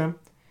Tantrum.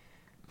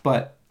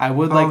 But I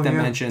would like to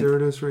mention... there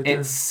it is right there.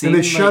 And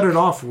they shut it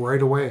off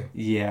right away.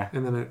 Yeah.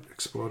 And then it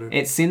exploded.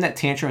 It seemed that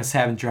Tantrum was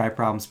having drive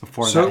problems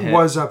before that So hit. it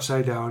was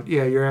upside down.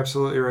 Yeah, you're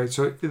absolutely right.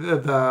 So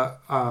the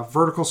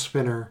vertical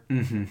spinner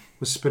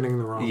was spinning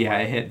the wrong way. Yeah,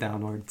 it hit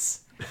downwards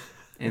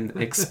and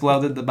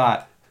exploded the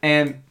bot.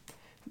 And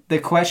the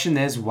question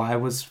is, why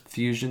was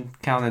Fusion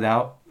counted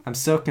out? I'm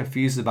so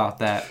confused about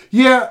that.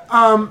 Yeah,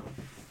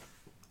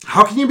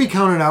 how can you be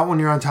counted out when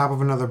you're on top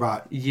of another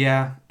bot?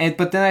 Yeah,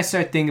 but then I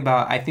start thinking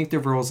about, I think the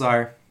rules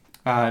are,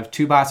 if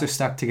two bots are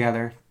stuck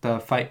together, the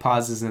fight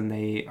pauses and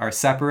they are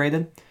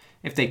separated.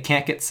 If they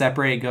can't get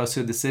separated, it goes to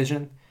a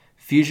decision.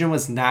 Fusion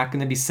was not going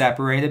to be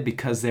separated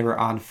because they were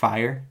on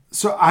fire.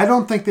 So I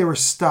don't think they were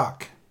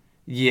stuck.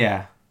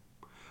 Yeah.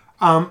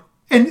 And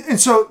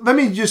so let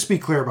me just be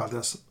clear about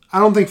this. I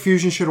don't think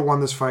Fusion should have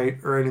won this fight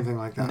or anything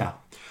like that. No.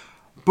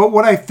 But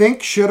what I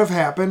think should have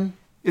happened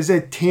is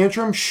that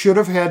Tantrum should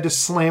have had to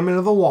slam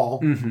into the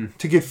wall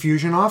to get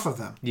Fusion off of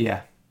them.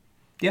 Yeah.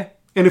 Yeah.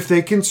 And if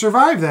they can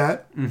survive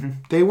that,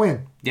 they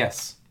win.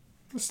 Yes.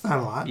 That's not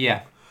a lot.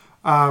 Yeah.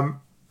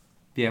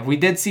 Yeah, we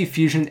did see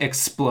Fusion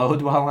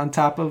explode while on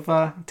top of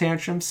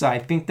Tantrum, so I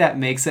think that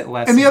makes it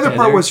less. And the other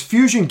part was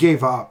Fusion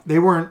gave up. They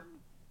weren't.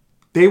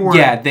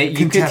 Yeah,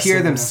 you could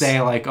hear them say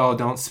like, "Oh,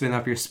 don't spin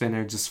up your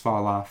spinner, just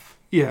fall off."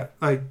 Yeah,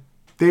 like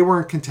they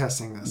weren't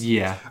contesting this.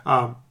 Yeah.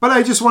 But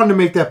I just wanted to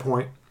make that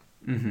point.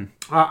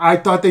 I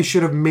thought they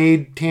should have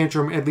made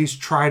Tantrum at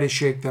least try to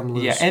shake them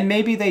loose. Yeah, and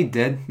maybe they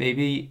did.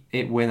 Maybe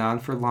it went on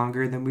for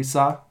longer than we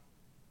saw.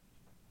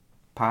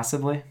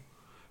 Possibly.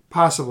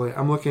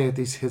 I'm looking at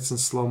these hits in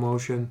slow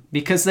motion.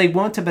 Because they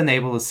wouldn't have been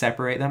able to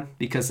separate them,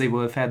 because they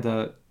would have had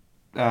to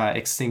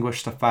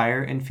extinguish the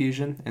fire in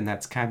Fusion, and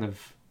that's kind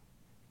of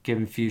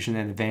given Fusion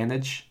an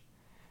advantage.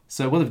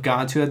 So it would have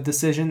gone to a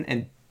decision,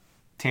 and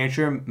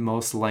Tantrum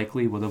most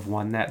likely would have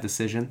won that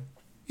decision.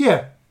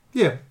 Yeah.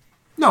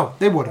 No,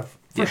 they would have.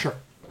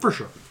 For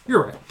sure.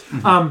 You're right.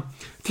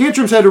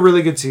 Tantrum's had a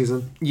really good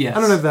season. Yes. I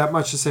don't have that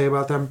much to say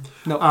about them.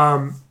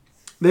 No.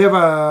 They have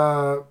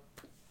a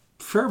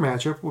fair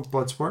matchup with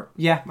Bloodsport.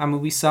 Yeah, I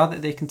mean, we saw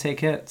that they can take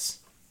hits.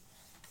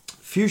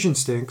 Fusion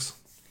stinks.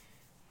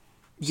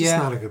 It's just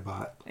not a good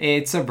bot.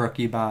 It's a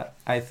rookie bot,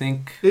 I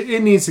think.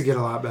 It needs to get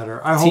a lot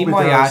better. I Team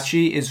hope it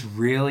Moyachi is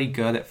really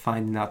good at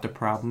finding out the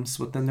problems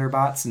within their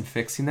bots and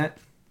fixing it.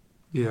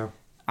 Yeah.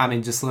 I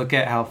mean, just look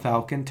at how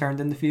Falcon turned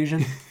into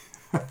Fusion.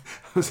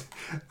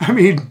 I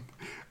mean,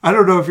 I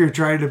don't know if you're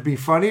trying to be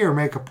funny or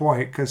make a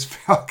point, because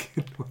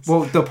Falcon was...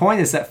 Well, the point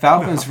is that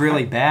Falcon's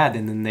really bad,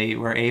 and then they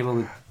were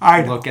able to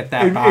look at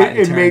that bot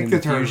and turn make into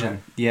the tournament.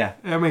 Fusion. Yeah.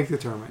 And make the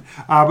tournament.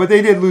 But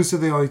they did lose to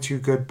the only two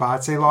good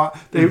bots they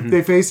lost.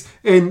 They faced...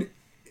 And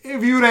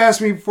if you would have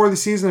asked me before the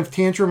season if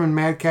Tantrum and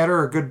Mad Catter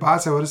are good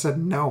bots, I would have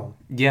said no.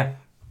 Yeah.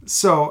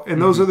 So,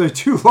 and those are their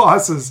two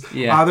losses.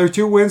 Yeah. Their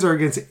two wins are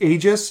against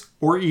Aegis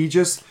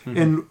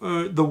and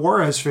the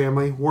Juarez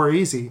family, War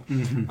Easy.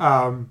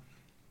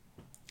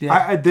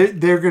 Yeah. They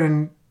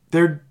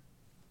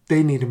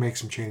need to make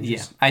some changes.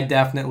 Yeah, I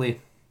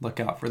definitely look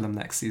out for them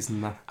next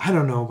season, though. I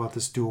don't know about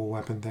this dual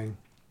weapon thing.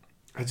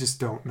 I just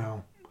don't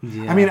know.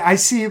 Yeah. I mean, I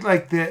see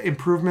like the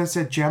improvements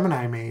that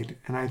Gemini made,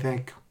 and I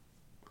think,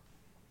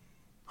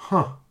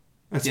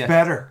 that's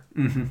better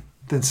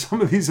than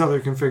some of these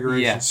other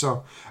configurations. Yeah.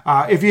 So,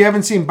 if you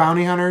haven't seen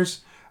Bounty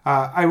Hunters,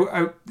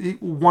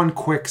 one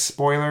quick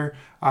spoiler: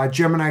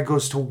 Gemini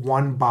goes to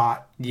one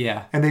bot.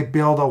 Yeah. And they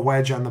build a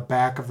wedge on the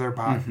back of their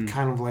bot,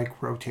 kind of like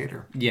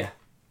Rotator. Yeah.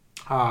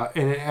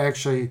 And it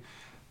actually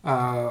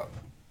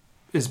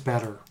is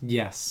better.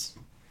 Yes.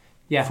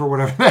 Yeah. For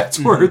whatever that's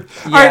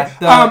worth.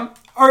 Yeah.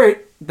 All right.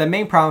 The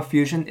main problem with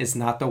Fusion is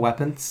not the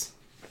weapons.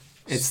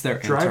 It's their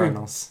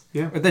internals.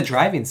 Yeah. But the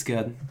driving's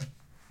good.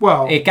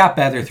 Well, it got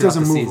better throughout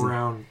the season. It doesn't move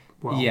around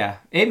well. Yeah,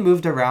 it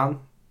moved around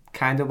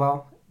kind of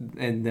well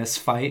in this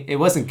fight. It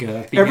wasn't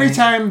good. Every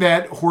time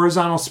that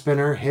horizontal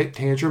spinner hit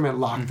Tantrum, it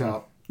locked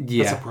up.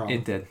 Yeah, that's a problem.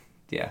 It did.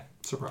 Yeah.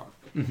 It's a problem.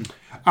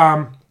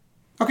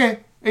 Okay.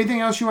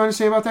 Anything else you want to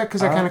say about that?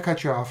 Because I kind of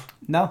cut you off.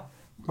 No.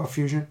 About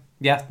Fusion?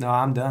 Yeah. No,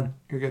 I'm done.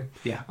 You're good.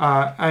 Yeah.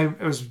 I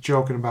was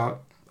joking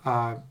about,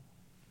 what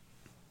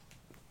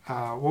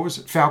was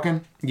it?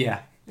 Falcon? Yeah.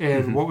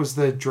 And what was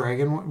the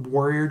dragon?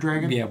 Warrior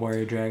Dragon? Yeah,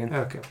 Warrior Dragon.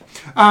 Okay.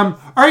 All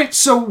right.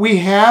 So we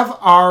have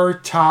our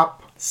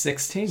top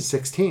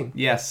 16.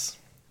 Yes.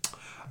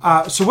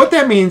 So what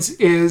that means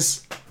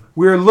is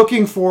we're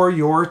looking for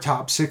your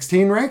top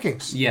 16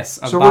 rankings. Yes.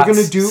 So we're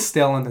going to do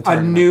still in the a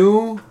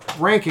new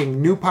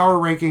power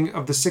ranking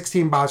of the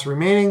 16 bots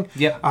remaining.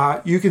 Yep.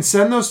 You can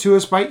send those to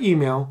us by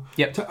email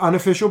to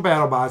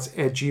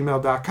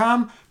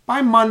unofficialbattlebots@gmail.com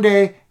by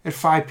Monday at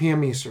 5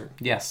 p.m. Eastern.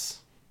 Yes.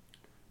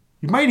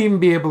 You might even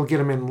be able to get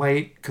them in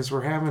late because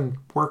we're having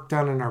work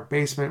done in our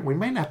basement. We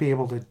might not be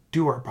able to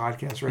do our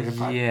podcast right at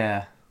 5.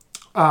 Yeah.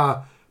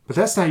 But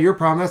that's not your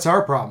problem. That's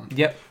our problem.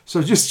 Yep.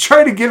 So just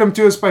try to get them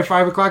to us by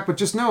 5 o'clock. But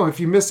just know if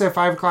you miss that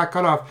 5 o'clock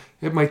cutoff,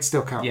 it might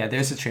still count. Yeah,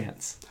 there's a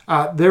chance.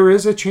 There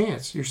is a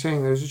chance. You're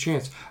saying there's a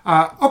chance.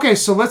 Okay,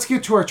 so let's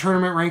get to our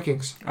tournament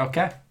rankings.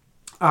 Okay.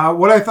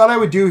 What I thought I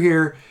would do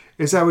here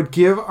is I would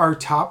give our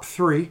top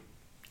 3.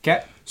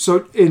 Okay.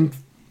 So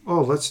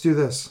let's do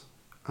this.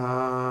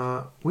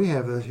 We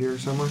have that here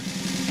somewhere.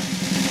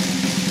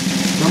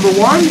 Number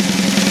 1,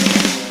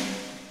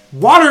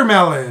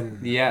 Watermelon.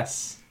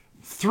 Yes.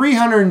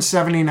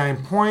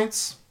 379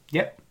 points.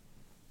 Yep.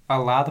 A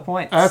lot of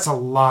points. That's a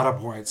lot of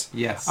points.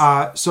 Yes.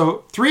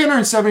 So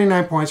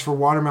 379 points for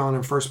Watermelon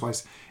in first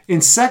place. In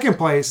second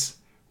place,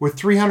 with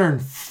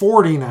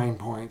 349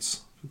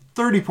 points,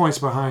 30 points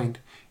behind,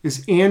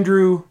 is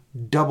Andrew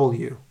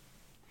W.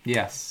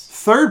 Yes.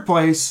 Third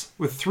place,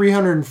 with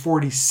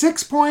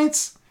 346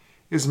 points,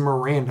 is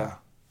Miranda.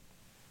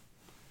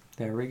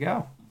 There we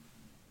go.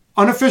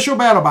 Unofficial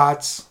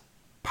BattleBots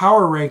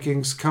Power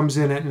Rankings comes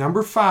in at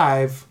number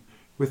 5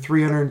 with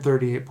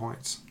 338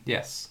 points.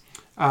 Yes.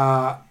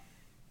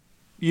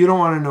 You don't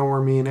want to know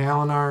where me and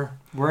Alan are.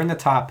 We're in the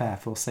top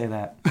half, we'll say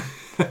that.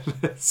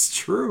 That's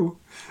true.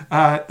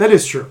 That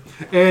is true.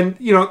 And,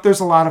 there's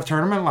a lot of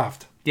tournament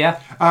left.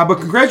 Yeah. But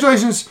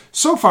congratulations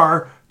so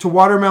far to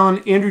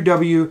Watermelon, Andrew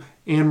W.,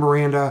 and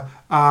Miranda.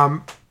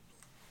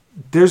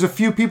 There's a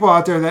few people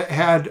out there that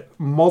had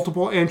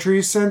multiple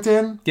entries sent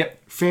in.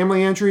 Yep.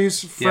 Family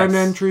entries, friend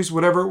entries,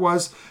 whatever it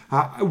was.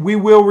 We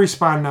will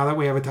respond now that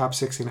we have a top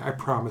 16. I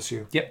promise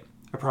you. Yep.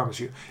 I promise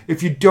you.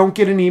 If you don't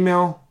get an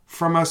email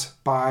from us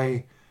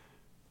by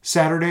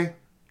Saturday,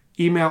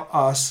 email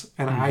us,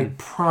 and I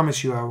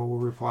promise you I will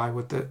reply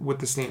with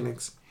the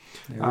standings.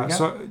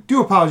 So I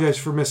do apologize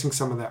for missing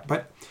some of that.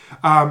 But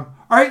all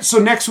right, so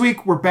next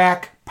week we're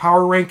back.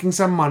 Power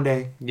rankings on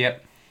Monday.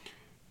 Yep.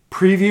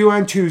 Preview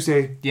on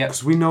Tuesday. Yep.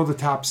 Because we know the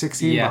top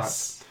 16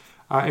 bots.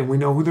 And we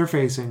know who they're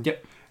facing.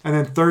 Yep. And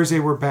then Thursday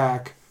we're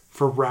back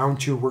for round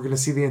 2. We're going to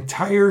see the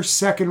entire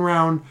second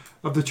round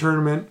of the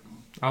tournament.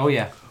 Oh,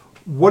 yeah.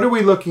 What are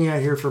we looking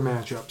at here for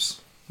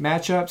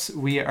matchups?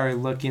 We are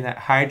looking at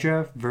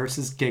Hydra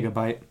versus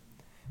Gigabyte.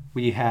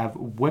 We have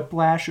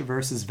Whiplash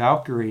versus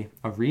Valkyrie,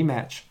 a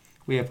rematch.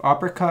 We have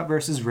Uppercut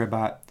versus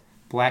Ribot.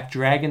 Black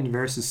Dragon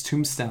versus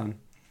Tombstone.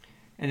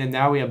 And then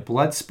now we have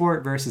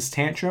Bloodsport versus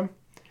Tantrum.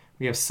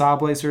 We have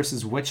Sawblaze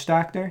versus Witch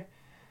Doctor.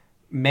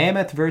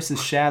 Mammoth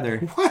versus Shatter.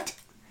 What?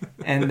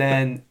 And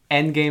then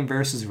Endgame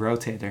versus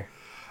Rotator.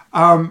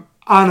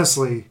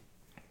 Honestly,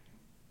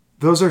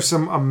 those are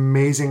some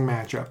amazing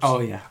matchups. Oh,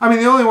 yeah. I mean,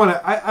 the only one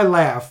I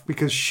laugh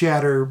because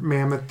Shatter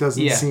Mammoth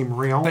doesn't seem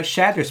real. But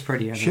Shatter's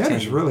pretty entertaining.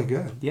 Shatter's really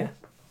good. Yeah.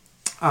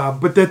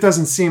 But that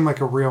doesn't seem like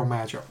a real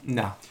matchup.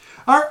 No.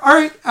 All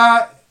right.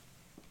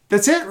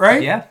 That's it,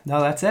 right? Yeah.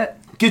 No, that's it.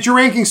 Get your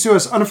rankings to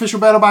us,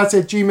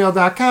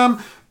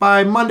 unofficialbattlebots@gmail.com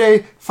by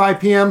Monday, 5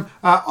 p.m.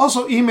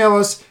 Also, email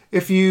us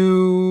if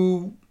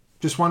you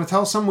just want to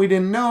tell us something we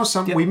didn't know,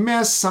 something we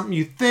missed, something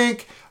you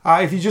think.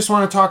 If you just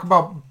want to talk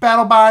about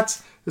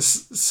BattleBots,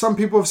 some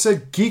people have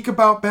said geek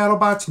about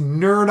BattleBots,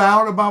 nerd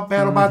out about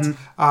BattleBots.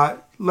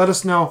 Let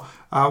us know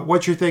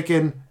what you're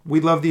thinking. We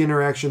love the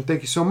interaction.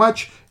 Thank you so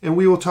much, and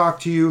we will talk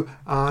to you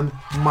on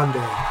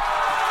Monday.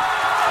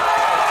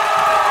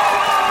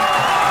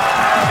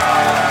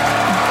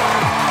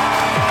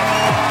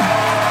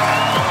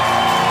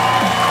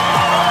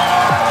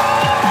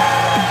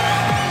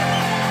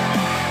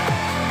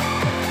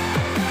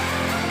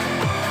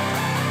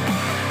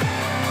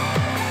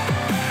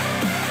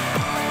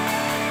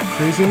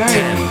 Crazy night.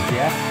 10,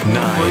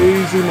 9,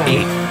 Crazy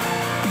night.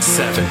 8,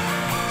 7,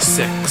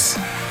 6,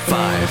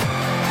 5,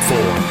 4,